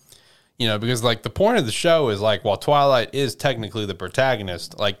 Yeah. Because like the point of the show is like, while Twilight is technically the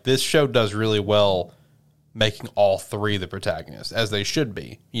protagonist, like this show does really well making all three the protagonists, as they should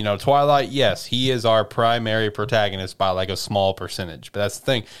be. Twilight, yes, he is our primary protagonist by like a small percentage, but that's the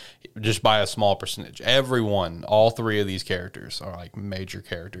thing, just by a small percentage. Everyone, all three of these characters are like major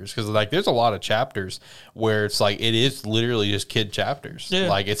characters, because like there's a lot of chapters where it's like it is literally just kid chapters. Yeah.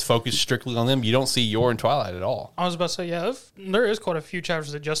 Like it's focused strictly on them. You don't see Yor and Twilight at all. I was about to say, there is quite a few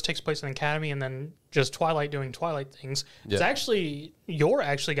chapters that just takes place in the academy, and then just Twilight doing Twilight things. Yeah. It's actually Yor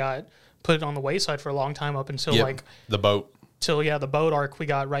actually got put on the wayside for a long time up until like the boat. The boat arc we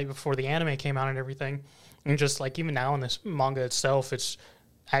got right before the anime came out and everything. And just like even now in this manga itself, it's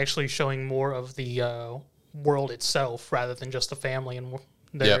actually showing more of the world itself rather than just the family and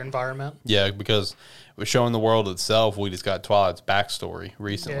their environment. Yeah, because we're showing the world itself. We just got Twilight's backstory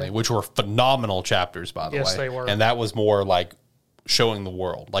recently, which were phenomenal chapters, by the way. Yes, they were. And that was more like showing the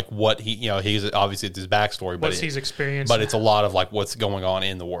world, like what he's obviously it's his backstory, but he's experienced, but it's a lot of like what's going on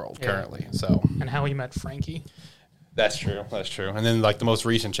in the world currently. So, and how he met Frankie. That's true. And then like the most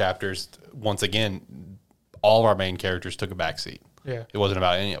recent chapters, once again, all of our main characters took a backseat. Yeah, it wasn't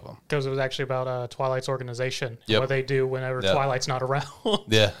about any of them because it was actually about Twilight's organization. What they do whenever Twilight's not around.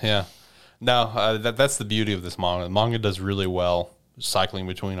 Yeah. No, that's the beauty of this manga. The manga does really well cycling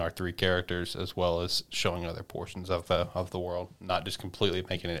between our three characters, as well as showing other portions of the world, not just completely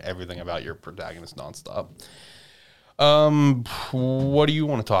making it everything about your protagonist nonstop. What do you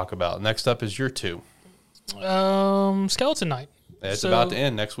want to talk about? Next up is your 2. Skeleton Knight. It's about to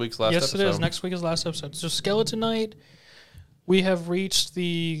end. Next week's last episode. Yes, it is. Next week is last episode. So Skeleton Knight, we have reached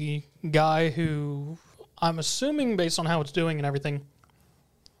the guy who, I'm assuming based on how it's doing and everything,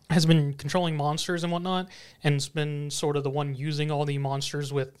 has been controlling monsters and whatnot, and has been sort of the one using all the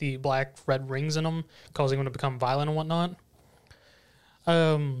monsters with the black red rings in them, causing them to become violent and whatnot.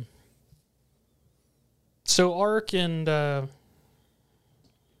 So Ark and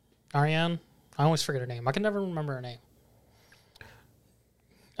Ariane, I always forget her name. I can never remember her name.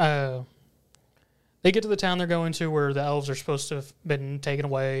 They get to the town they're going to where the elves are supposed to have been taken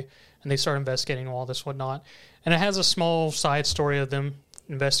away, and they start investigating all this whatnot. And it has a small side story of them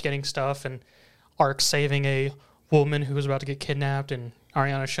investigating stuff, and Ark saving a woman who was about to get kidnapped, and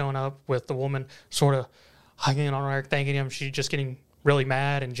Ariana showing up with the woman sort of hugging on Ark, thanking him. She's just getting really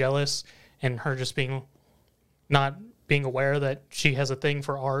mad and jealous, and her just not being aware that she has a thing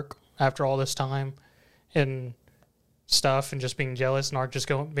for Ark after all this time and stuff, and just being jealous, and Ark just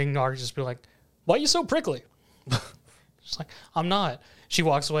be like, "Why are you so prickly?" She's like, "I'm not." She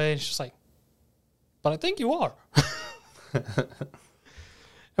walks away, and she's like, "But I think you are."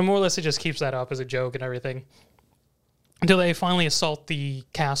 And more or less it just keeps that up as a joke and everything until they finally assault the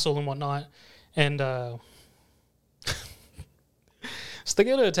castle and whatnot. And so they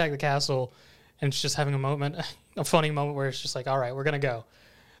go to attack the castle, and it's just having a funny moment where it's just like, all right, we're going to go.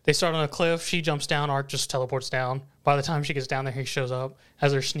 They start on a cliff. She jumps down. Ark just teleports down. By the time she gets down there, he shows up.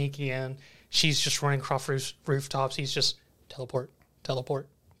 As they're sneaking in, she's just running across rooftops. He's just teleport.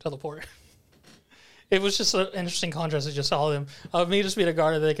 It was just an interesting contrast to just all of them. Of me just being a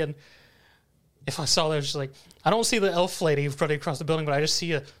guard thinking, if I saw that, it's just like, I don't see the elf lady running across the building, but I just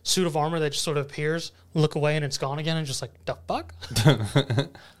see a suit of armor that just sort of appears, look away, and it's gone again, and just like, the fuck?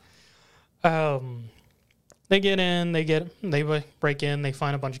 They get in, they break in, they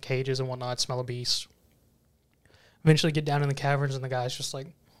find a bunch of cages and whatnot, smell a beast. Eventually get down in the caverns, and the guy's just like,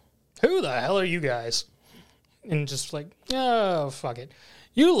 who the hell are you guys? And just like, oh, fuck it.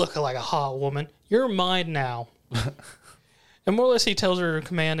 You look like a hot woman. You're mine now. And more or less he tells her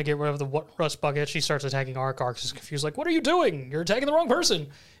command to get rid of the rust bucket. She starts attacking Ark. Ark is confused, like, what are you doing? You're attacking the wrong person.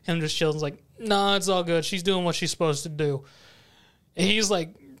 And just chills like, nah, it's all good. She's doing what she's supposed to do. And he's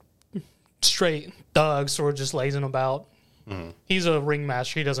like, straight thug, sort of just lazing about. He's a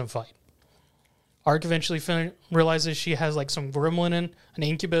ringmaster. He doesn't fight. Ark eventually realizes she has like some gremlin an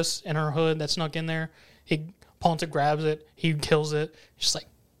incubus in her hood that snuck in there. Ponta grabs it. He kills it. She's like,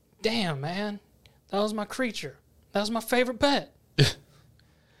 damn, man. That was my creature. That was my favorite pet. And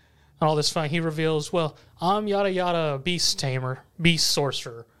all this fun. He reveals, well, I'm yada yada beast tamer, beast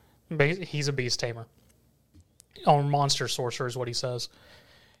sorcerer. He's a beast tamer. Or monster sorcerer is what he says.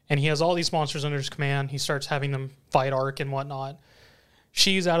 And he has all these monsters under his command. He starts having them fight Ark and whatnot.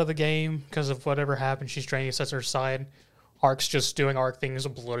 She's out of the game because of whatever happened. She's drained. He sets her aside. Ark's just doing Ark things,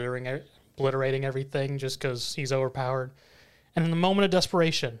 obliterating everything just because he's overpowered. And in the moment of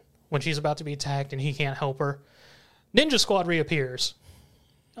desperation, when she's about to be attacked and he can't help her, Ninja Squad reappears.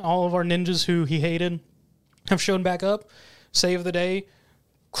 All of our ninjas who he hated have shown back up, save the day,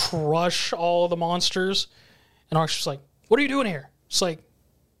 crush all the monsters. And Ark's just like, what are you doing here? It's like,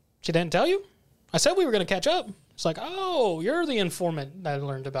 she didn't tell you? I said we were going to catch up. It's like, oh, you're the informant that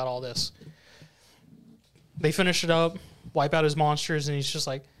learned about all this. They finish it up, wipe out his monsters, and he's just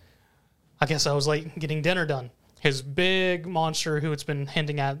like, I guess I was late getting dinner done. His big monster who it's been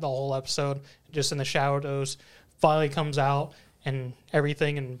hinting at the whole episode, just in the shadows, finally comes out and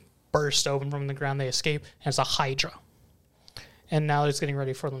everything and bursts open from the ground. They escape, and it's a Hydra. And now it's getting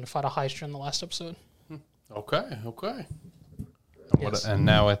ready for them to fight a Hydra in the last episode. Okay. Yes. And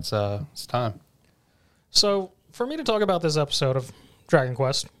now it's time. So, for me to talk about this episode of Dragon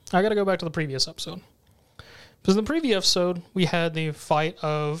Quest, I got to go back to the previous episode. Because in the previous episode, we had the fight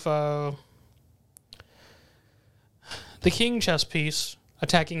of the King chess piece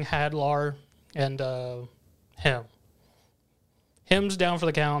attacking Hadlar and him. Him's down for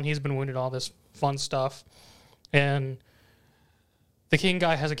the count. He's been wounded, all this fun stuff. And the King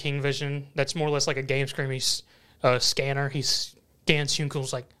guy has a King vision that's more or less like a game screen. He's a scanner. He scans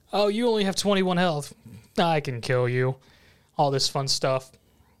Hunkel's like, oh, you only have 21 health. I can kill you. All this fun stuff.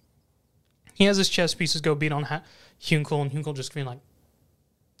 He has his chess pieces go beat on Hunkel, and Hunkel just being like,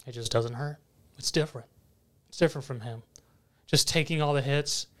 it just doesn't hurt. It's different. It's different from him. Just taking all the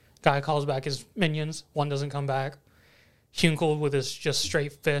hits. Guy calls back his minions. One doesn't come back. Hunkel with his just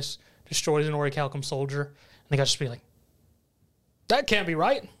straight fist destroys an Orichalcum soldier. And the guy just be like, that can't be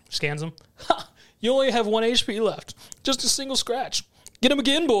right. Scans him. Ha! You only have 1 HP left. Just a single scratch. Get him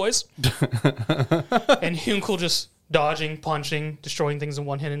again, boys. And Hunkel just dodging, punching, destroying things in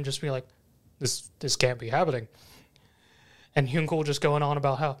one hit and just be like, this can't be happening. And Hunkel just going on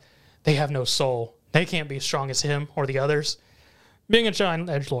about how they have no soul. They can't be as strong as him or the others. Being a giant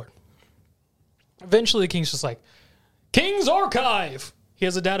edgelord. Eventually, the King's just like, King's Archive! He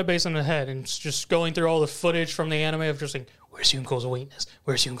has a database in his head and it's just going through all the footage from the anime of just like, where's Hunkel's weakness?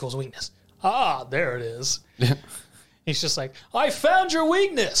 Where's Hunkel's weakness? Ah, there it is. He's just like, I found your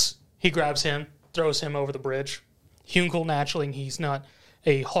weakness. He grabs him, throws him over the bridge. Hunkel, naturally, he's not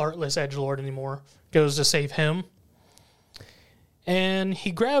a heartless edgelord anymore, goes to save him. And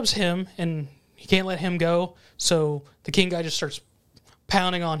he grabs him, and he can't let him go, so the King guy just starts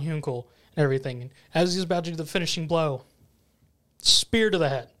pounding on Hunkel and everything. And as he's about to do the finishing blow, spear to the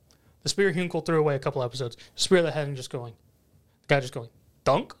head. The spear Hunkel threw away a couple episodes. Spear to the head and just going, the guy just going,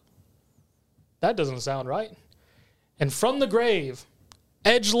 dunk? That doesn't sound right. And from the grave,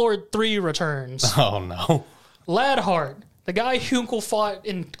 Edgelord 3 returns. Oh, no. Ladhart, the guy Hunkel fought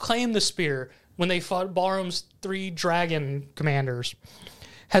and claimed the spear when they fought Barham's 3 dragon commanders,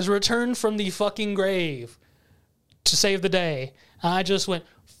 has returned from the fucking grave to save the day. And I just went,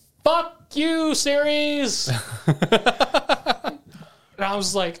 fuck you, series! And I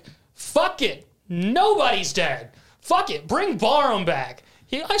was like, fuck it. Nobody's dead. Fuck it. Bring Barham back.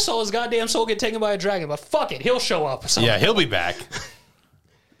 I saw his goddamn soul get taken by a dragon, but fuck it. He'll show up. Yeah, he'll be back.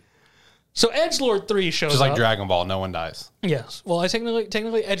 So Edgelord 3 shows up. Just like Dragon Ball, no one dies. Yes. Well, I technically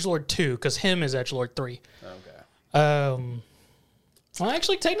Edgelord 2, because him is Edgelord 3. Okay. Well,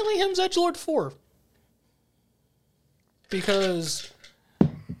 actually, technically him's Edgelord 4. Because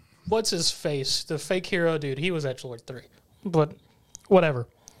what's his face? The fake hero dude, he was Edgelord 3. But whatever.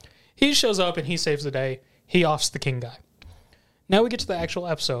 He shows up and he saves the day. He offs the King guy. Now we get to the actual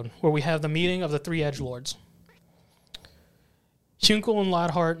episode where we have the meeting of the 3 edgelords. Hunkel and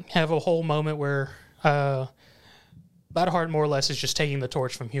Ladhart have a whole moment where Ladhart more or less is just taking the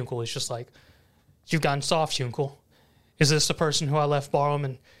torch from Hunkel. He's just like, you've gotten soft, Hunkel. Is this the person who I left Barham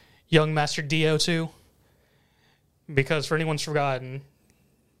and young Master Dio to? Because for anyone's forgotten,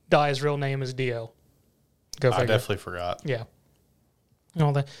 Dai's real name is Dio. Go figure. I definitely forgot. Yeah. And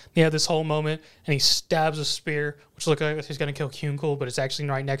all that. They have this whole moment, and he stabs a spear, which looks like he's going to kill Hunkel, but it's actually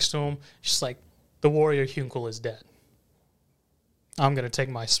right next to him. It's just like, the warrior Hunkel is dead. I'm going to take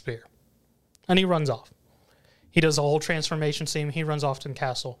my spear. and he runs off. He does a whole transformation scene. He runs off to the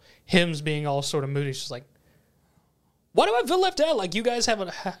castle. Him's being all sort of moody. He's just like, why do I feel left out? Like, you guys have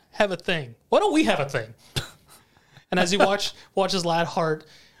a thing. Why don't we have a thing? And as he watches Ladhart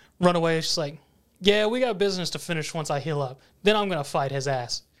run away, it's just like, yeah, we got business to finish once I heal up. Then I'm going to fight his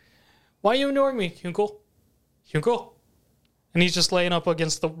ass. Why are you ignoring me, Hjunkle? Hjunkle? And he's just laying up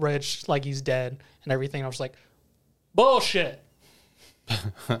against the ridge like he's dead and everything. I was like, bullshit.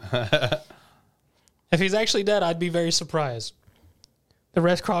 If he's actually dead, I'd be very surprised. The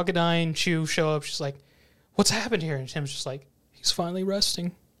Red Crocodile and Chew show up. She's like, what's happened here? And Tim's just like, he's finally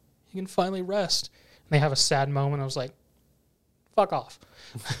resting. He can finally rest. And they have a sad moment. I was like, fuck off.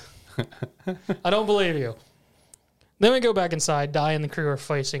 I don't believe you. Then we go back inside. Dai and the crew are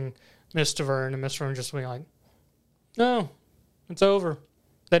facing Mr. Vern. And Mr. Vern just being like, no, it's over.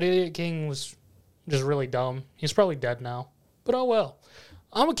 That idiot king was just really dumb. He's probably dead now. But oh well.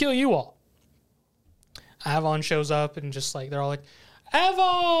 I'm going to kill you all. Avon shows up and just like, they're all like,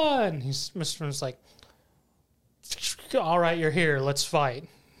 Avon! Mr. Vern's like, all right, you're here. Let's fight.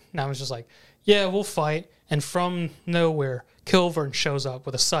 And I was just like, yeah, we'll fight. And from nowhere, Kilvern shows up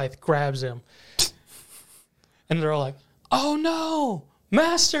with a scythe, grabs him. And they're all like, oh no,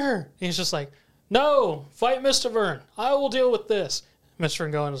 Master! And he's just like, no, fight Mr. Vern. I will deal with this. Mr.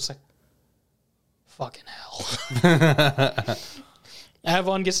 Vern going just like, fucking hell.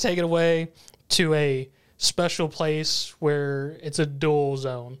 Avon gets taken away to a special place where it's a duel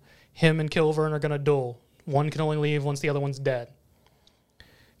zone. Him and Kilvern are going to duel. One can only leave once the other one's dead.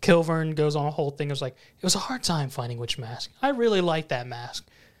 Kilvern goes on a whole thing. It was like, it was a hard time finding which mask. I really liked that mask.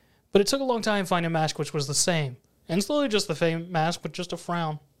 But it took a long time finding a mask which was the same. And it's literally just the same mask with just a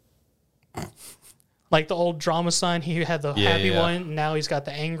frown. Like the old drama sign, he had the happy one, and now he's got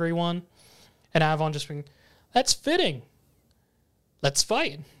the angry one. And Avon just being, that's fitting. Let's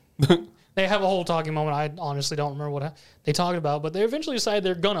fight. They have a whole talking moment. I honestly don't remember what they talked about, but they eventually decided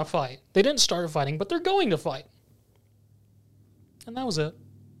they're going to fight. They didn't start fighting, but they're going to fight. And that was it.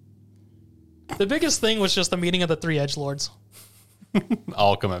 The biggest thing was just the meeting of the three edgelords.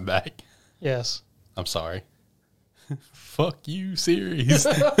 All coming back. Yes. I'm sorry. Fuck you, series.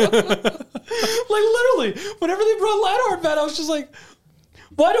 Like, literally, whenever they brought Ladhart back, I was just like,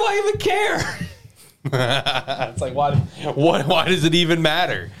 why do I even care? It's like, why does it even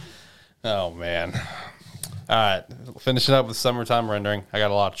matter? Oh, man. All right. Finishing up with summertime rendering. I got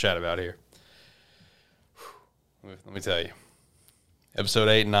a lot to chat about here. Let me tell you. Episode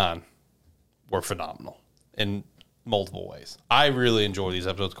 8 and 9 were phenomenal in multiple ways. I really enjoy these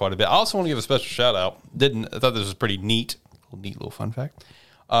episodes quite a bit. I also want to give a special shout out. I thought this was pretty neat. Neat little fun fact.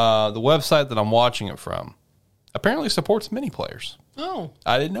 The website that I'm watching it from apparently supports mini players. Oh.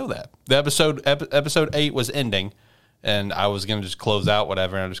 I didn't know that. The episode 8 was ending, and I was going to just close out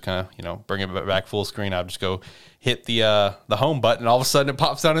whatever, and I just kind of, bring it back full screen. I'd just go hit the home button, and all of a sudden it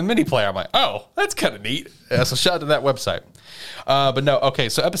pops down in mini player. I'm like, oh, that's kind of neat. So shout out to that website. But no, okay,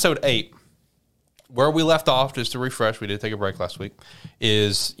 so episode 8, where we left off, just to refresh, we did take a break last week,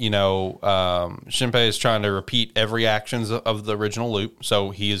 is, Shinpei is trying to repeat every actions of the original loop.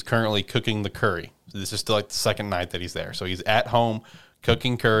 So he is currently cooking the curry. So this is still like the second night that he's there. So he's at home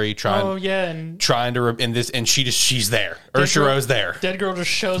cooking curry, trying and she's there. Urshiro's there. Dead girl just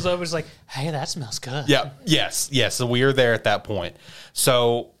shows up and is like, hey, that smells good. Yeah, yes. So we are there at that point.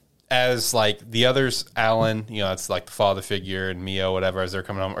 So as like the others, Alan, it's like the father figure, and Mio, whatever, as they're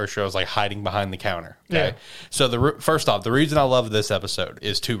coming home, Urshiro's like hiding behind the counter. Okay. Yeah. So first off, the reason I love this episode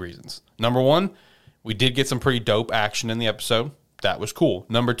is 2 reasons. Number 1, we did get some pretty dope action in the episode. That was cool.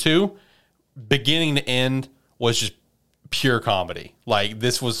 Number 2, beginning to end was just pure comedy. Like,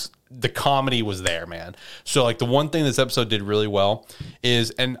 the comedy was there, man. So like the one thing this episode did really well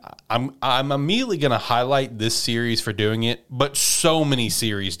is, and I'm immediately going to highlight this series for doing it, but so many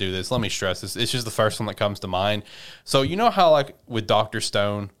series do this. Let me stress this. It's just the first one that comes to mind. So you know how like with Dr.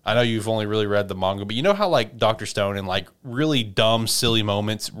 Stone, I know you've only really read the manga, but you know how like Dr. Stone in like really dumb, silly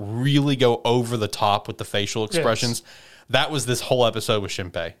moments really go over the top with the facial expressions? Yes. That was this whole episode with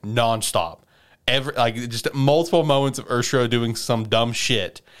Shinpei, nonstop. Just multiple moments of Urshiro doing some dumb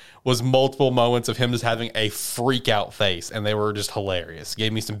shit was multiple moments of him just having a freak out face, and they were just hilarious.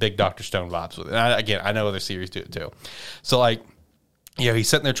 Gave me some big Dr. Stone vibes with it. And I know other series do it too. So like, he's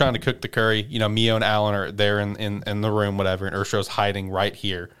sitting there trying to cook the curry. Mio and Alan are there in the room, whatever, and Urshiro's hiding right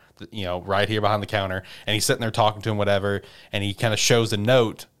here, right here behind the counter, and he's sitting there talking to him, whatever, and he kind of shows a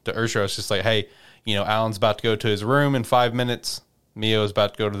note to Urshiro. It's just like, hey, Alan's about to go to his room in 5 minutes. Mio is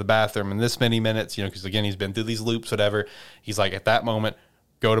about to go to the bathroom in this many minutes, because again, he's been through these loops, whatever. He's like, at that moment,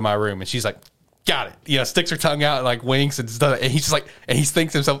 go to my room. And she's like, got it. You know, sticks her tongue out and like winks and stuff. And he's just like, and he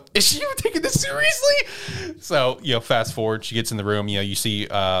thinks to himself, is she even taking this seriously? So, you know, fast forward, she gets in the room. You know, you see,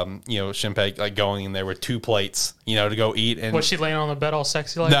 Shinpei like going in there with 2 plates, you know, to go eat. And was she laying on the bed all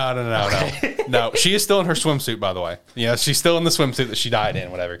sexy like? No. No, she is still in her swimsuit, by the way. You know, she's still in the swimsuit that she died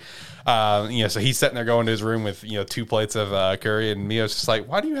in, whatever. You know, so he's sitting there going to his room with, you know, 2 plates of curry, and Mio's just like,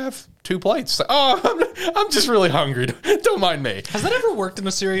 why do you have 2 plates? Like, I'm just really hungry. Don't mind me. Has that ever worked in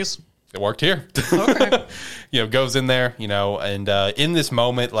the series? It worked here. Okay. You know, goes in there, you know, and in this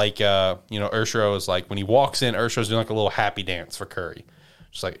moment, like, you know, Urshiro is like, when he walks in, Urshiro's doing like a little happy dance for curry.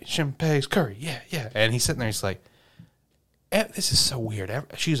 Just like, Shinpei's curry, yeah. And he's sitting there, he's like, this is so weird.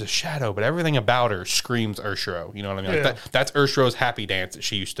 She's a shadow, but everything about her screams Urshiro. You know what I mean? Yeah. Like that's Urshiro's happy dance that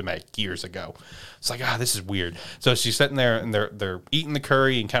she used to make years ago. It's like, this is weird. So she's sitting there, and they're eating the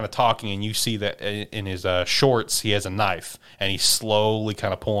curry and kind of talking, and you see that in his shorts, he has a knife, and he's slowly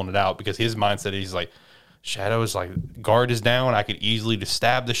kind of pulling it out because his mindset is like, shadow is like, guard is down. I could easily just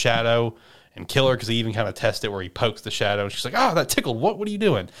stab the shadow and kill her, because he even kind of tests it where he pokes the shadow. And she's like, that tickled. What are you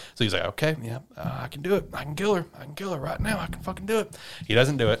doing? So he's like, okay, yeah, I can do it. I can kill her right now. I can fucking do it. He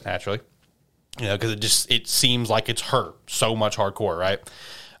doesn't do it, naturally, you know, because it seems like it's her so much hardcore, right?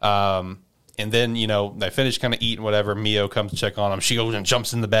 And then, you know, they finish kind of eating whatever. Mio comes to check on him. She goes and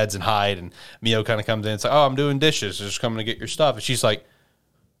jumps in the beds and hide. And Mio kind of comes in and says, I'm doing dishes. Just coming to get your stuff. And she's like,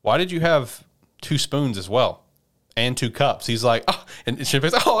 why did you have 2 spoons as well? And 2 cups. He's like, and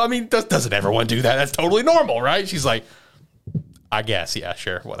Shinpei's like, I mean, doesn't everyone do that? That's totally normal, right? She's like, I guess, yeah,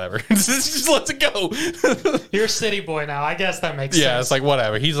 sure, whatever. Just lets it go. You're a city boy now. I guess that makes sense. Yeah, it's like,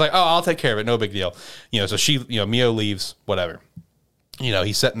 whatever. He's like, I'll take care of it. No big deal. You know, so Mio leaves, whatever. You know,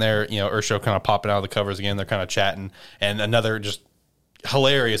 he's sitting there, you know, Urshiyo kind of popping out of the covers again. They're kind of chatting. And another just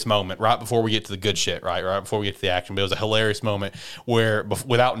hilarious moment right before we get to the good shit, right before we get to the action. But it was a hilarious moment where,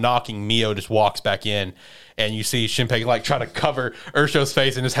 without knocking, Mio just walks back in, and you see Shinpei like try to cover Urshiyo's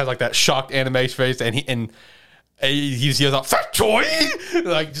face and just has like that shocked animation face, and he just yells out, "Fat Joy!"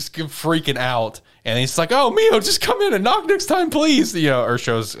 like just freaking out. And he's like, Mio, just come in and knock next time, please. You know,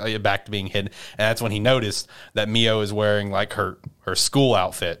 Urshiyo's back to being hidden. And that's when he noticed that Mio is wearing like her school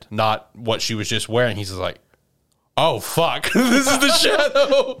outfit, not what she was just wearing. He's just like, oh, fuck, this is the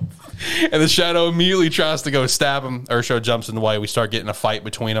shadow. And the shadow immediately tries to go stab him. Urshiyo jumps in the way. We start getting a fight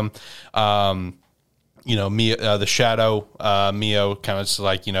between them. You know, Mio, the shadow, Mio kind of just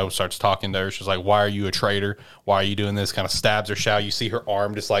like, you know, starts talking to her. She's like, why are you a traitor? Why are you doing this? Kind of stabs her shadow. You see her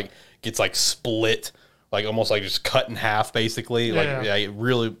arm just like gets like split, like almost like just cut in half, basically. Like, yeah, it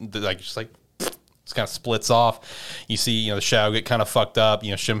really, like, just like, just kind of splits off. You see, you know, the shadow get kind of fucked up. You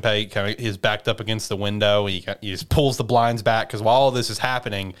know, Shinpei kind of is backed up against the window. He just pulls the blinds back, because while all this is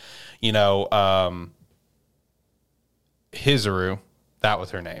happening, you know, Hizuru, that was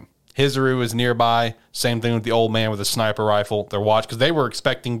her name. Hizuru is nearby. Same thing with the old man with a sniper rifle. They're watching, because they were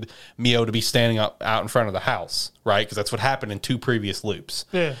expecting Mio to be standing up out in front of the house, right? Because that's what happened in 2 previous loops.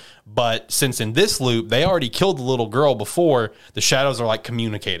 Yeah. But since in this loop, they already killed the little girl before, the shadows are like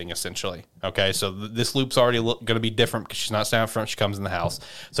communicating, essentially. Okay, so this loop's already going to be different, because she's not standing up front. She comes in the house.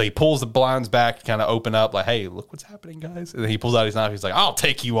 So he pulls the blinds back to kind of open up, like, hey, look what's happening, guys. And then he pulls out his knife. He's like, I'll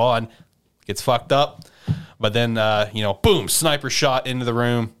take you on. Gets fucked up. But then, you know, boom, sniper shot into the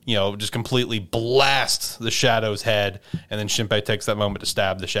room, you know, just completely blasts the shadow's head. And then Shinpei takes that moment to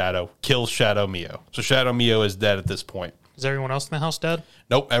stab the shadow, kills Shadow Mio. So Shadow Mio is dead at this point. Is everyone else in the house dead?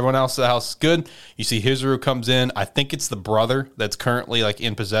 Nope, everyone else in the house is good. You see Hizuru comes in. I think it's the brother that's currently like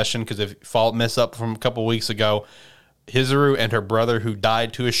in possession, because if you mess up from a couple weeks ago, Hizuru and her brother, who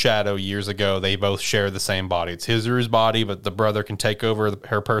died to a shadow years ago, they both share the same body. It's Hizuru's body, but the brother can take over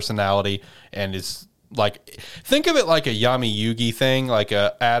her personality, and is like, think of it like a Yami Yugi thing, like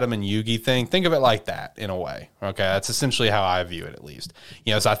a Adam and Yugi thing. Think of it like that in a way. Okay, that's essentially how I view it, at least.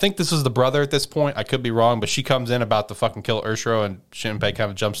 You know, so I think this is the brother at this point. I could be wrong, but she comes in about to fucking kill Urshiyo, and Shinpei kind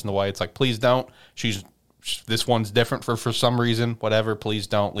of jumps in the way. It's like, please don't. This one's different for some reason. Whatever, please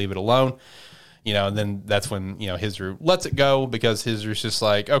don't. Leave it alone. You know, and then that's when, you know, Hizuru lets it go, because Hizuru's just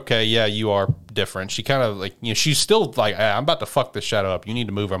like, okay, yeah, you are different. She kind of like, you know, she's still like, hey, I'm about to fuck this shadow up. You need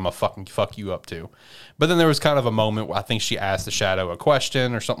to move, or I'm going to fucking fuck you up too. But then there was kind of a moment where I think she asked the shadow a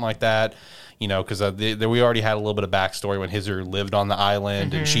question or something like that, you know, because we already had a little bit of backstory when Hizuru lived on the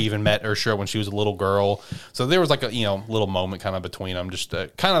island, and she even met Urshiyo when she was a little girl. So there was like a, you know, little moment kind of between them, just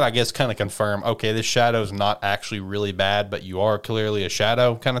to kind of, I guess, kind of confirm, okay, this shadow's not actually really bad, but you are clearly a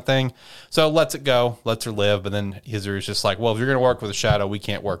shadow kind of thing. So lets it go, lets her live. But then Hizuru's just like, well, if you're going to work with a shadow, we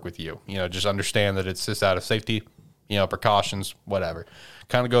can't work with you. You know, just understand that it's just out of safety, you know, precautions, whatever.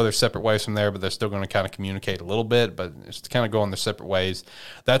 Kind of go their separate ways from there, but they're still going to kind of communicate a little bit, but it's kind of going their separate ways.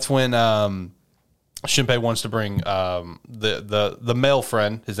 That's when Shinpei wants to bring the male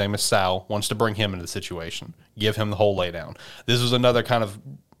friend, his name is Sal, wants to bring him into the situation, give him the whole laydown. This was another kind of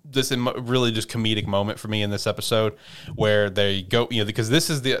really just comedic moment for me in this episode where they go, because this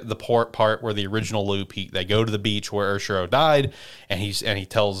is the part where the original loop, they go to the beach where Urshiro died, and he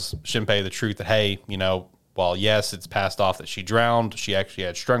tells Shinpei the truth that, hey, while yes, it's passed off that she drowned, she actually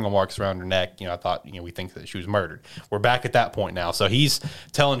had strangle marks around her neck. I thought, we think that she was murdered. We're back at that point now. So he's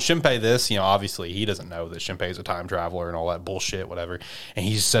telling Shinpei this, obviously he doesn't know that Shinpei's a time traveler and all that bullshit, whatever. And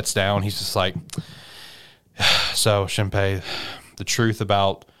he sits down, he's just like, so Shinpei, the truth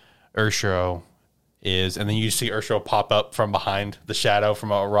about Urshiro is, and then you see Urshiro pop up from behind the shadow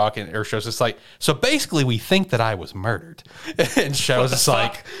from a rock, and Urshiro's just like, so basically we think that I was murdered. And Shadow's just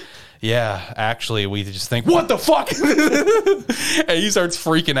like, yeah, actually, we just think, what the fuck? And he starts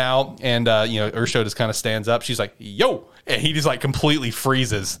freaking out, and Urshiro just kind of stands up. She's like, yo, and he just like completely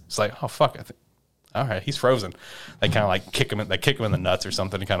freezes. It's like, oh fuck, I think, all right, he's frozen. They kind of like kick him in the nuts or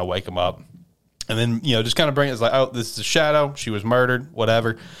something to kind of wake him up, and then just kind of bring it. It's like, oh, this is a Shadow. She was murdered,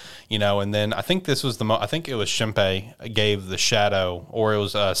 whatever. And then I think this was I think it was Shinpei gave the Shadow, or it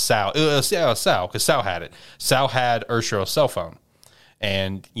was Sal. It was Sal, because Sal had it. Sal had Urshiro's cell phone.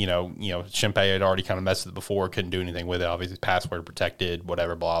 And, Shinpei had already kind of messed with it before, couldn't do anything with it. Obviously, password protected,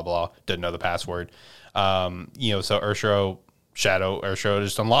 whatever, blah, blah, didn't know the password. So Urshiro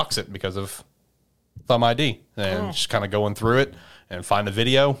just unlocks it because of Thumb ID. And just kind of going through it and find a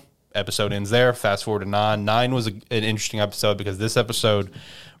video. Episode ends there. Fast forward to 9. 9 was an interesting episode because this episode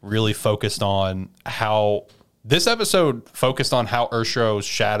really focused on how Urshiro's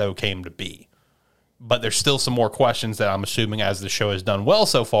shadow came to be. But there's still some more questions that I'm assuming, as the show has done well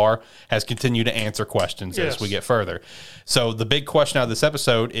so far, has continued to answer questions as we get further. So the big question out of this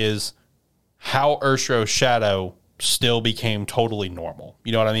episode is how Urshiro's shadow still became totally normal.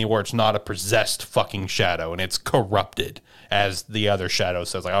 You know what I mean? Where it's not a possessed fucking shadow and it's corrupted, as the other shadow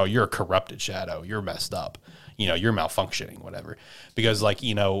says, like, oh, you're a corrupted shadow. You're messed up. You're malfunctioning, whatever. Because,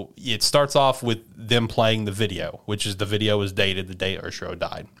 it starts off with them playing the video, which is the video is dated the day Urshiro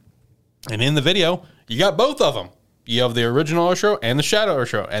died. And in the video, you got both of them. You have the original Urshiro and the Shadow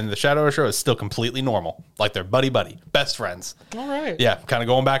Urshiro. And the Shadow Urshiro is still completely normal. Like they're buddy-buddy, best friends. All right. Yeah, kind of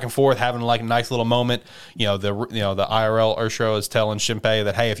going back and forth, having like a nice little moment. The IRL Urshiro is telling Shinpei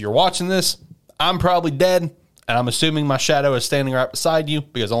that, hey, if you're watching this, I'm probably dead. And I'm assuming my shadow is standing right beside you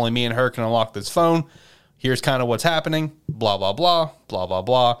because only me and her can unlock this phone. Here's kind of what's happening. Blah, blah, blah, blah, blah,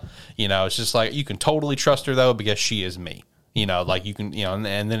 blah. It's just like, you can totally trust her, though, because she is me. You can,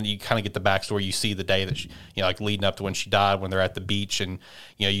 and then you kind of get the backstory. You see the day that she, leading up to when she died, when they're at the beach, and,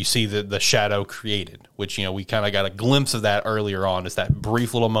 you see the shadow created, which, we kind of got a glimpse of that earlier on. It's that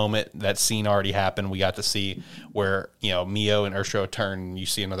brief little moment. That scene already happened. We got to see where, Mio and Urshiro turn, and you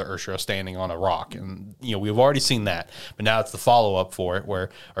see another Urshiro standing on a rock. And, we've already seen that. But now it's the follow-up for it, where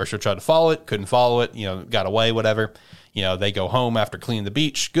Urshiro tried to follow it, couldn't follow it, got away, whatever. They go home after cleaning the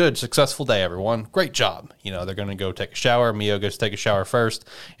beach. Good, successful day, everyone. Great job. They're going to go take a shower. Mio goes to take a shower first.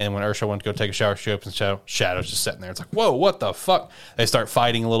 And when Ursula went to go take a shower, she opens the shower. Shadow's just sitting there. It's like, whoa, what the fuck? They start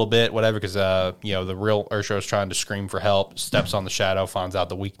fighting a little bit, whatever, because, the real Ursula is trying to scream for help, steps on the shadow, finds out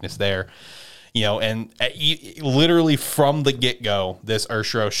the weakness there. And literally from the get-go, this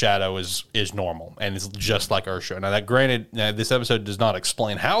Urshiro shadow is normal, and it's just like Urshiro. Now, granted, this episode does not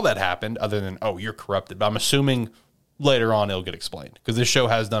explain how that happened, other than, oh, you're corrupted. But I'm assuming later on it'll get explained, because this show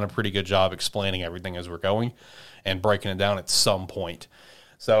has done a pretty good job explaining everything as we're going and breaking it down at some point.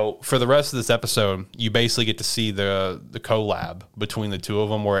 So for the rest of this episode, you basically get to see the collab between the two of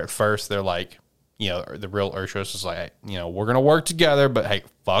them, where at first they're like, the real Urshiro's is like, hey, we're going to work together, but hey,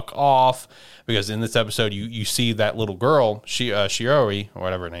 fuck off. Because in this episode, you see that little girl, Shiori, or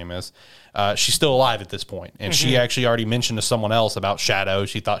whatever her name is, she's still alive at this point. And she actually already mentioned to someone else about Shadow.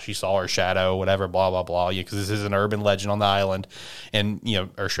 She thought she saw her shadow, whatever, blah, blah, blah. Because this is an urban legend on the island. And,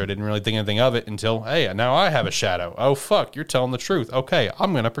 Urshiro didn't really think anything of it until, hey, now I have a shadow. Oh, fuck, you're telling the truth. Okay,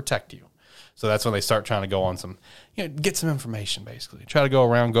 I'm going to protect you. So that's when they start trying to go on some, get some information, basically. Try to go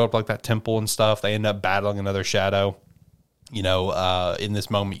around, go up like that temple and stuff. They end up battling another shadow. In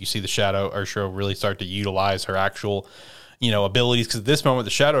this moment, you see the shadow Urshiro really start to utilize her actual, abilities. Because at this moment,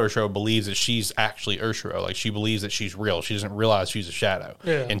 the shadow Urshiro believes that she's actually Urshiro. Like, she believes that she's real. She doesn't realize she's a shadow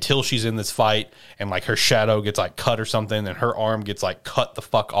until she's in this fight, and like her shadow gets like cut or something, and her arm gets like cut the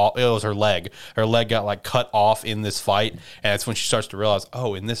fuck off. It was her leg. Her leg got like cut off in this fight, and that's when she starts to realize,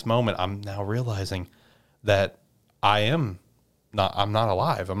 oh, in this moment, I'm now realizing that I'm not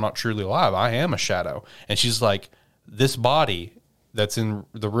alive. I'm not truly alive. I am a shadow. And she's like, this body that's in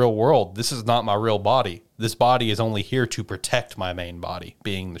the real world, this is not my real body. This body is only here to protect my main body,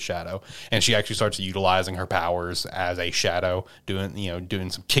 being the shadow. And she actually starts utilizing her powers as a shadow, doing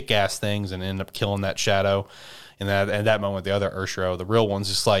some kick-ass things, and end up killing that shadow. And at that moment, the other Urshro, the real one's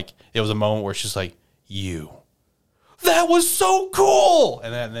just like, it was a moment where she's like, that was so cool.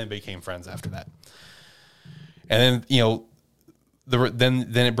 And then became friends after that. And then,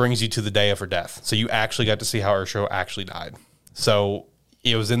 then it brings you to the day of her death. So you actually got to see how Urshro actually died. So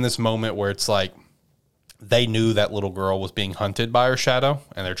it was in this moment where it's like, they knew that little girl was being hunted by her shadow,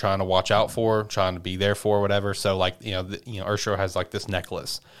 and they're trying to watch out for her, trying to be there for her, whatever. So Urshro has like this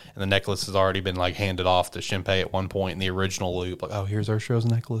necklace, and the necklace has already been like handed off to Shinpei at one point in the original loop. Like, oh, here's Urshro's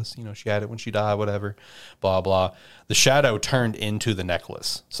necklace. She had it when she died, whatever, blah, blah. The shadow turned into the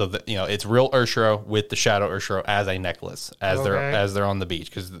necklace. So that, it's real Urshro with the shadow Urshro as a necklace as they're on the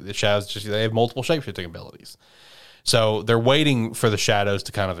beach, because the shadows they have multiple shapeshifting abilities. So they're waiting for the shadows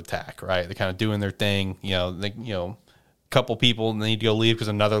to kind of attack, right? They're kind of doing their thing. A couple people need to go leave because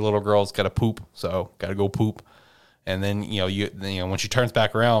another little girl's got to poop, so got to go poop. And then when she turns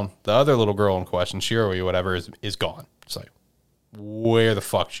back around, the other little girl in question, Shiroi or whatever, is gone. It's like, where the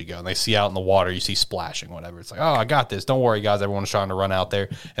fuck she go? And they see out in the water, you see splashing, whatever. It's like, oh, I got this. Don't worry, guys. Everyone's trying to run out there,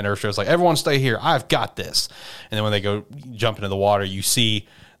 and Ursula's like, everyone stay here. I've got this. And then when they go jump into the water, you see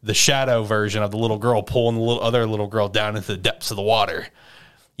the shadow version of the little girl pulling the other little girl down into the depths of the water.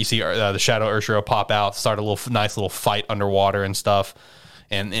 You see the shadow Urshro pop out, start a nice little fight underwater and stuff.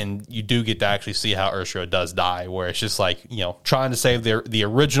 And you do get to actually see how Urshro does die, where it's just like, trying to save the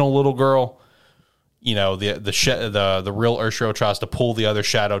original little girl. The real Urshro tries to pull the other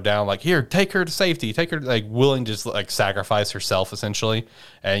shadow down, like, here, take her to safety, take her, like, willing to just like sacrifice herself essentially.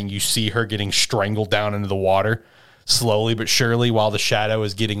 And you see her getting strangled down into the water slowly but surely, while the shadow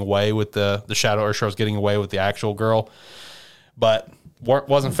is getting away with the shadow Urshro is getting away with the actual girl. But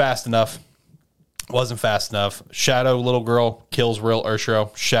wasn't fast enough. Shadow little girl kills real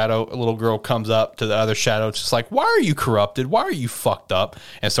Urshro. Shadow little girl comes up to the other shadow. It's just like, why are you corrupted? Why are you fucked up?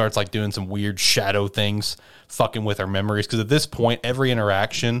 And starts like doing some weird shadow things, fucking with her memories. Because at this point, every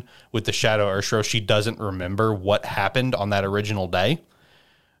interaction with the shadow Urshro, she doesn't remember what happened on that original day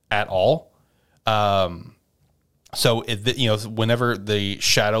at all. So, whenever the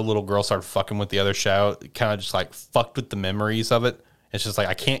shadow little girl started fucking with the other shadow, it kind of just like fucked with the memories of it. It's just like,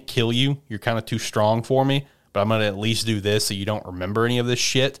 I can't kill you. You're kind of too strong for me, but I'm going to at least do this so you don't remember any of this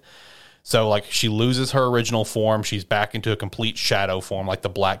shit. So, like, she loses her original form. She's back into a complete shadow form, like the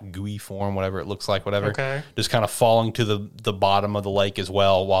black gooey form, whatever it looks like, whatever. Okay. Just kind of falling to the bottom of the lake as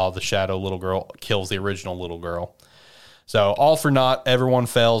well, while the shadow little girl kills the original little girl. So all for naught, everyone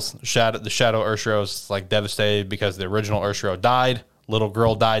fails. The shadow Urshro is like devastated because the original Urshro died. Little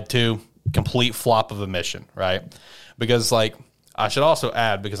girl died too. Complete flop of a mission, right? Because like, I should also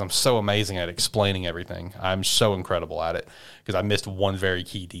add, because I'm so amazing at explaining everything, I'm so incredible at it, because I missed one very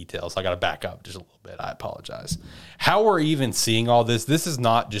key detail. So I got to back up just a little bit. I apologize. How we're even seeing all this is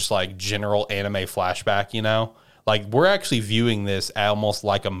not just like general anime flashback, Like, we're actually viewing this almost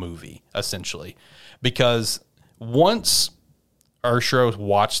like a movie, essentially. Because once Urshro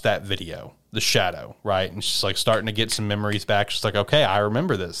watched that video, the shadow, right, and she's like starting to get some memories back, she's like, okay, I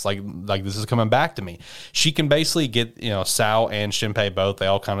remember this. Like this is coming back to me. She can basically get, Sao and Shinpei both, they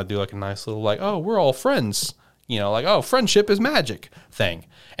all kind of do like a nice little like, oh, we're all friends, like, oh, friendship is magic thing.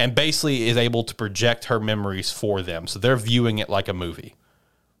 And basically is able to project her memories for them. So they're viewing it like a movie.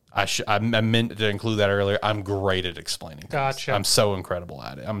 I meant to include that earlier. I'm great at explaining things. Gotcha. I'm so incredible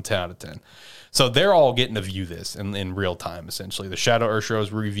at it. I'm a 10 out of 10. So they're all getting to view this in real time, essentially. The Shadow Urshro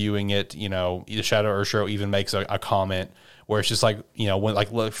is reviewing it. The Shadow Urshro even makes a comment where it's just like, when,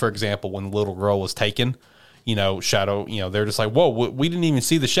 like, for example, when the little girl was taken, Shadow, they're just like, whoa, we didn't even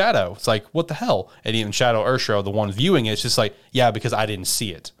see the shadow. It's like, what the hell? And even Shadow Urshro, the one viewing it, it's just like, yeah, because I didn't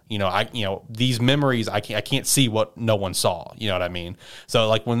see it. These memories, I can't see what no one saw. You know what I mean? So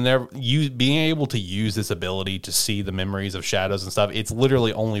like when they're being able to use this ability to see the memories of shadows and stuff, it's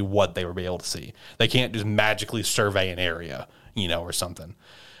literally only what they would be able to see. They can't just magically survey an area, or something.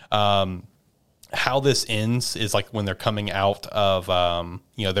 How this ends is like when they're coming out of,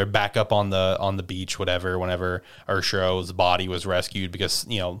 they're back up on the beach, whenever Urshiro's body was rescued, because,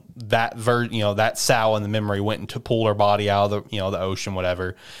 that Sao in the memory went and pulled her body out of the ocean,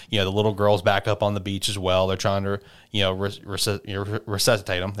 whatever. The little girl's back up on the beach as well. They're trying to,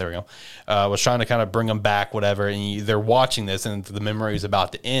 resuscitate them. There we go. Was trying to kind of bring them back, whatever. And they're watching this and the memory is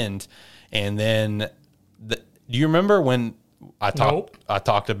about to end. And then do you remember when I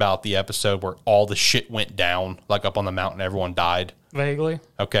talked about the episode where all the shit went down, like up on the mountain, everyone died? Vaguely.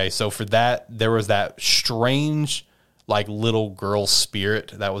 Okay, so for that, there was that strange, like little girl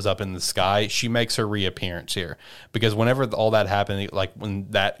spirit that was up in the sky, she makes her reappearance here because whenever all that happened, like when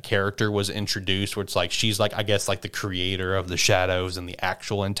that character was introduced, where it's like she's like, I guess, like the creator of the shadows and the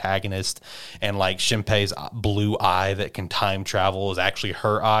actual antagonist, and like Shinpei's blue eye that can time travel is actually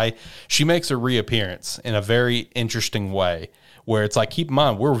her eye. She makes a reappearance in a very interesting way where it's like, keep in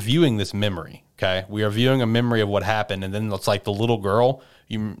mind, we're viewing this memory. Okay, we are viewing a memory of what happened, and then it's like the little girl.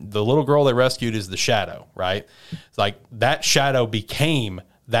 The little girl they rescued is the shadow, right? It's like that shadow became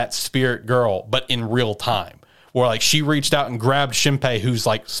that spirit girl, but in real time. Where like she reached out and grabbed Shinpei, who's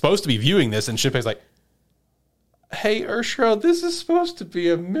like supposed to be viewing this, and Shinpei's like, "Hey, Ursula, this is supposed to be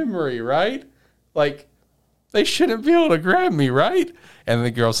a memory, right? Like they shouldn't be able to grab me, right?" And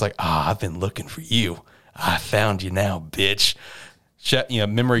the girl's like, I've been looking for you. I found you now, bitch."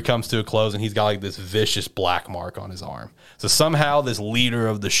 Memory comes to a close, and he's got like this vicious black mark on his arm. So somehow this leader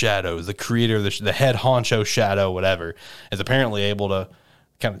of the shadows, the creator of the head honcho shadow, whatever, is apparently able to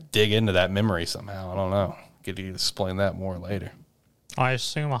kind of dig into that memory somehow. I don't know. Could you explain that more later? I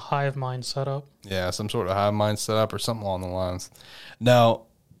assume a hive mind setup. Yeah, some sort of hive mind setup or something along the lines. Now,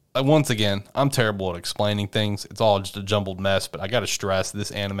 once again, I'm terrible at explaining things. It's all just a jumbled mess, but I got to stress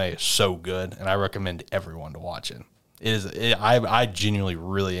this anime is so good, and I recommend everyone to watch it. I genuinely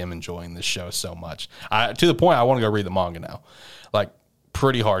really am enjoying this show so much. To the point I want to go read the manga now. Like,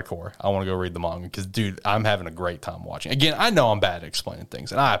 pretty hardcore. I want to go read the manga because, dude, I'm having a great time watching. Again, I know I'm bad at explaining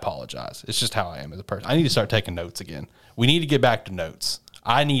things, and I apologize. It's just how I am as a person. I need to start taking notes again. We need to get back to notes.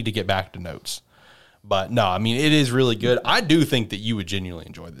 I need to get back to notes. But, no, I mean, it is really good. I do think that you would genuinely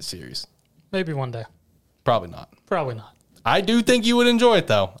enjoy this series. Maybe one day. Probably not. Probably not. I do think you would enjoy it,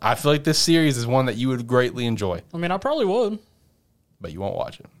 though. I feel like this series is one that you would greatly enjoy. I mean, I probably would. But you won't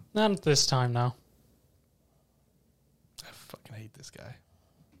watch it. Not at this time, no. I fucking hate this guy.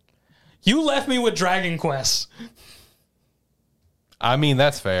 You left me with Dragon Quest. I mean,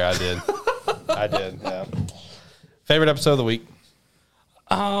 that's fair. I did. I did, yeah. Favorite episode of the week?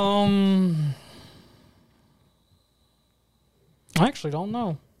 I actually don't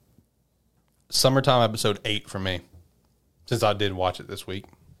know. Summertime episode 8 for me. Since I did watch it this week.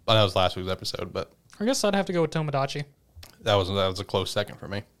 I know it was last week's episode, but I guess I'd have to go with Tomodachi. that was a close second for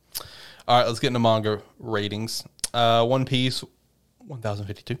me. All right, let's get into manga ratings. One Piece,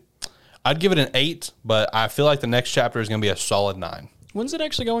 1052. I'd give it an 8, but I feel like the next chapter is going to be a solid 9. When's it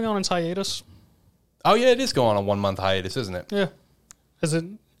actually going on its hiatus? Oh, yeah, it is going on a 1 month hiatus, isn't it? Yeah. Is it?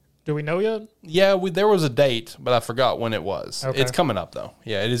 Do we know yet? Yeah, there was a date, but I forgot when it was. Okay. It's coming up, though.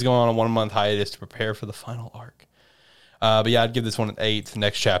 Yeah, it is going on a 1 month hiatus to prepare for the final arc. But yeah, I'd give this one an 8.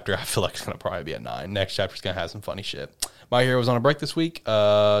 Next chapter, I feel like it's going to probably be a 9. Next chapter's going to have some funny shit. My Hero was on a break this week.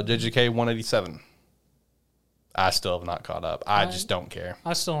 JJK 187. I still have not caught up. I just don't care.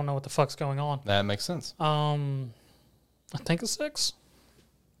 I still don't know what the fuck's going on. That makes sense. I think it's 6.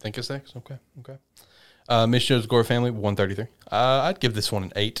 Think it's 6? Okay. Missio's Gore Family, 133. I'd give this one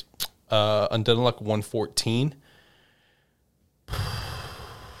an 8. Undead Unluck, 114.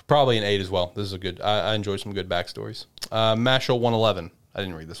 Probably an 8 as well. This is a good. I enjoy some good backstories. Mashal 111. I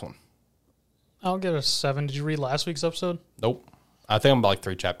didn't read this one. I'll give it a 7. Did you read last week's episode? Nope. I think I'm like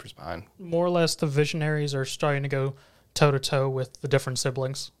 3 chapters behind. More or less, the Visionaries are starting to go toe to toe with the different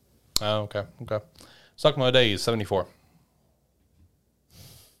siblings. Oh, okay. Suckmo Days 74.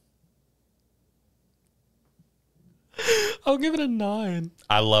 I'll give it a 9.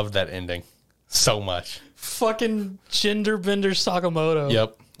 I love that ending so much. Fucking gender bender Sakamoto.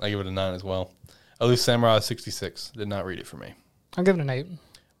 Yep. I give it a 9 as well. Aloof Samurai 66. Did not read it for me. I'll give it an 8.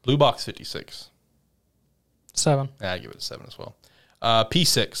 Blue Box 56. 7. Yeah, I give it a 7 as well.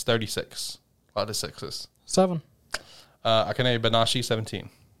 P6 36. A lot of 6s. 7. Akane Banashi 17.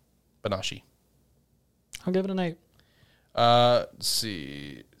 Banashi. I'll give it an 8. Let's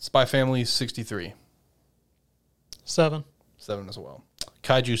see. Spy Family 63. 7. 7 as well.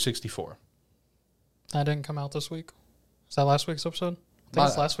 Kaiju 64. That didn't come out this week. Is that last week's episode? I think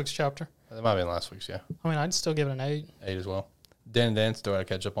it's last week's chapter. That might have been last week's, yeah. I mean, I'd still give it an 8. 8 as well. Dan Dance, do I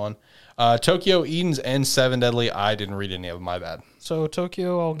catch up on? Tokyo, Eden's, and 7 Deadly. I didn't read any of them. My bad. So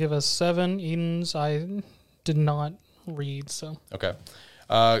Tokyo, I'll give a 7. Eden's, I did not read, so. Okay.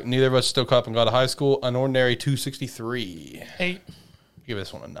 Neither of us still caught up and got to high school. Unordinary 263. 8. Give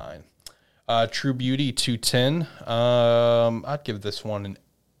this one a 9. True Beauty 210. I'd give this one a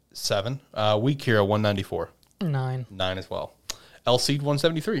 7. Weak Hero 194. 9. 9 as well. Elseed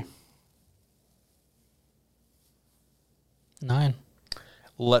 173. 9.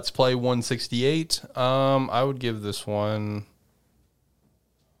 Let's Play 168. I would give this one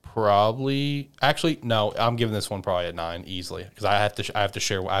probably. Actually, no. I'm giving this one probably a 9 easily because I have to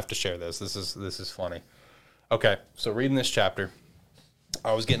share this. This is funny. Okay, so reading this chapter,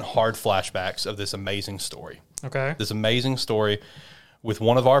 I was getting hard flashbacks of this amazing story. Okay. This amazing story with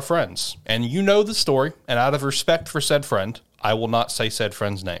one of our friends. And you know the story, and out of respect for said friend, I will not say said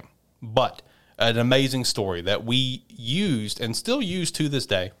friend's name. But an amazing story that we used and still use to this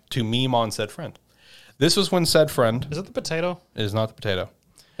day to meme on said friend. This was when said friend... Is it the potato? It is not the potato.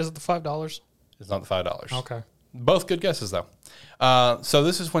 Is it the $5? It's not the $5. Okay. Both good guesses, though. So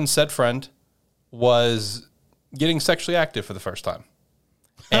this is when said friend was getting sexually active for the first time.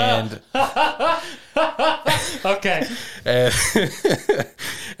 And Okay.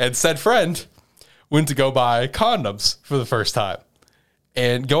 and said friend went to go buy condoms for the first time.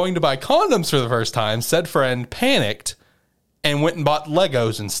 And going to buy condoms for the first time, said friend panicked and went and bought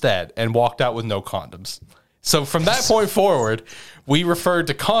Legos instead and walked out with no condoms. So from that point forward, we referred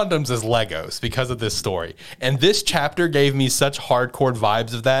to condoms as Legos because of this story. And this chapter gave me such hardcore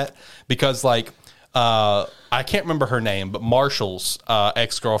vibes of that because, like, I can't remember her name, but Marshall's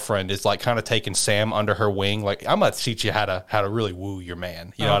ex-girlfriend is like kind of taking Sam under her wing. Like, I'm gonna teach you how to really woo your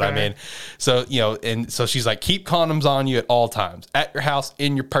man. You know what I mean? So, you know, and so she's like, keep condoms on you at all times, at your house,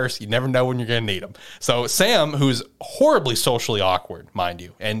 in your purse. You never know when you're gonna need them. So Sam, who's horribly socially awkward, mind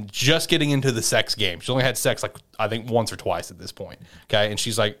you, and just getting into the sex game. She only had sex like I think once or twice at this point. Okay, and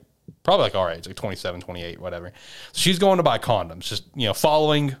she's like, probably like our age, like 27, 28, whatever. So she's going to buy condoms, just, you know,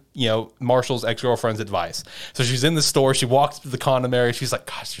 following, you know, Marshall's ex-girlfriend's advice. So she's in the store. She walks to the condom area. She's like,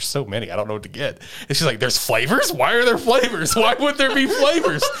 gosh, there's so many. I don't know what to get. And she's like, there's flavors? Why are there flavors? Why would there be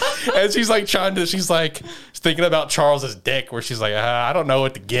flavors? And she's like she's thinking about Charles's dick where she's like, I don't know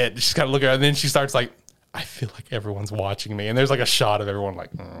what to get. She's kind of looking at it. And then she starts like, I feel like everyone's watching me. And there's like a shot of everyone like,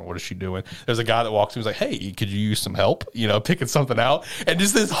 what is she doing? There's a guy that walks in who's like, hey, could you use some help? You know, picking something out. And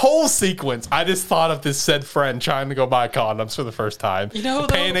just this whole sequence, I just thought of this said friend trying to go buy condoms for the first time. You know,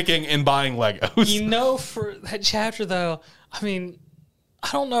 panicking and buying Legos. You know, for that chapter, though, I mean,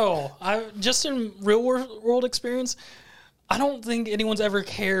 I don't know. Just in real world experience, I don't think anyone's ever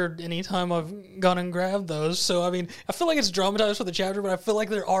cared anytime I've gone and grabbed those. So, I mean, I feel like it's dramatized for the chapter, but I feel like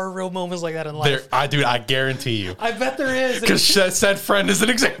there are real moments like that in life. I guarantee you. I bet there is. Because said friend is an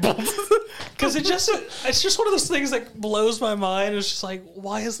example. Because it's just one of those things that blows my mind. It's just like,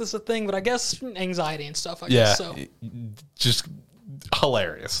 why is this a thing? But I guess anxiety and stuff, I guess. So. Just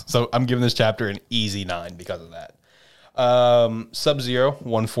hilarious. So I'm giving this chapter an easy 9 because of that. Sub-Zero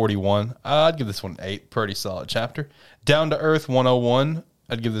 141. I'd give this one an 8. Pretty solid chapter. Down to Earth 101.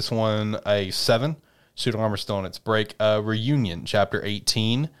 I'd give this one a 7. Pseudo Armor still on its break. Reunion chapter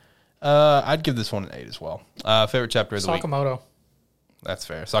 18. I'd give this one an 8 as well. Favorite chapter of the week. Sakamoto. That's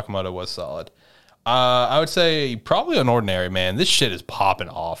fair. Sakamoto was solid. I would say probably an ordinary, man. This shit is popping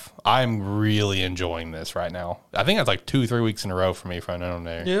off. I'm really enjoying this right now. I think that's like 2-3 weeks in a row for me for an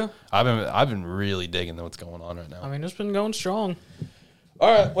ordinary. Yeah. I've been really digging what's going on right now. I mean, it's been going strong. All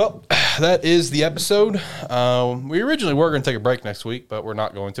right, well, that is the episode. We originally were going to take a break next week, but we're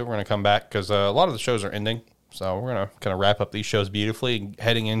not going to. We're going to come back because a lot of the shows are ending. So we're going to kind of wrap up these shows beautifully,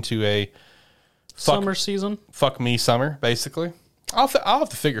 heading into a Summer season. Fuck me summer, basically. I'll have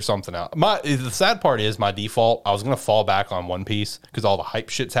to figure something out. The sad part is my default. I was going to fall back on One Piece because all the hype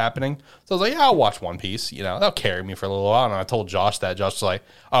shit's happening. So I was like, yeah, I'll watch One Piece. You know, that'll carry me for a little while. And I told Josh that. Josh was like,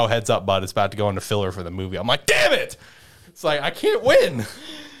 oh, heads up, bud. It's about to go into filler for the movie. I'm like, damn it. It's like, I can't win.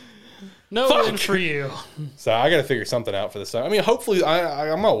 No win for you. So I got to figure something out for this. I mean, hopefully, I'm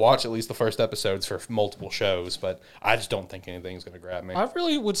going to watch at least the first episodes for multiple shows, but I just don't think anything's going to grab me. I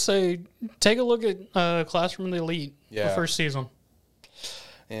really would say take a look at Classroom of the Elite, the first season.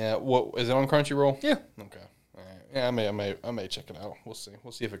 Yeah, what is it on Crunchyroll? Yeah. Okay. All right. Yeah, I may check it out. We'll see.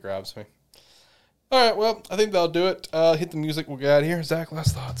 We'll see if it grabs me. All right. Well, I think that'll do it. Hit the music. We'll get out of here. Zach,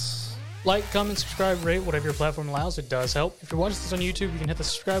 last thoughts. Like, comment, subscribe, rate, whatever your platform allows. It does help. If you're watching this on YouTube, you can hit the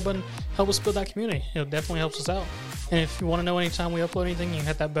subscribe button. Help us build that community. It definitely helps us out. And if you want to know anytime we upload anything, you can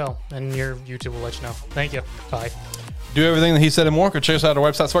hit that bell, and your YouTube will let you know. Thank you. Bye. Do everything that he said and more. Go check us out at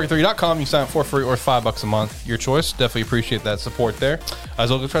our website, Sparky3.com. You can sign up for free or $5 a month. Your choice. Definitely appreciate that support there. As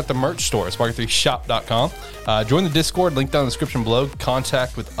well, go check out the merch store, Sparky3shop.com. Join the Discord. Link down in the description below.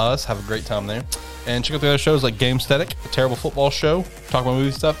 Contact with us. Have a great time there. And check out the other shows like Game Static, A Terrible Football Show, talk about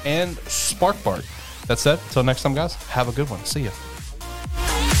movie stuff, and Spark Bart. That said, until next time, guys, have a good one. See ya.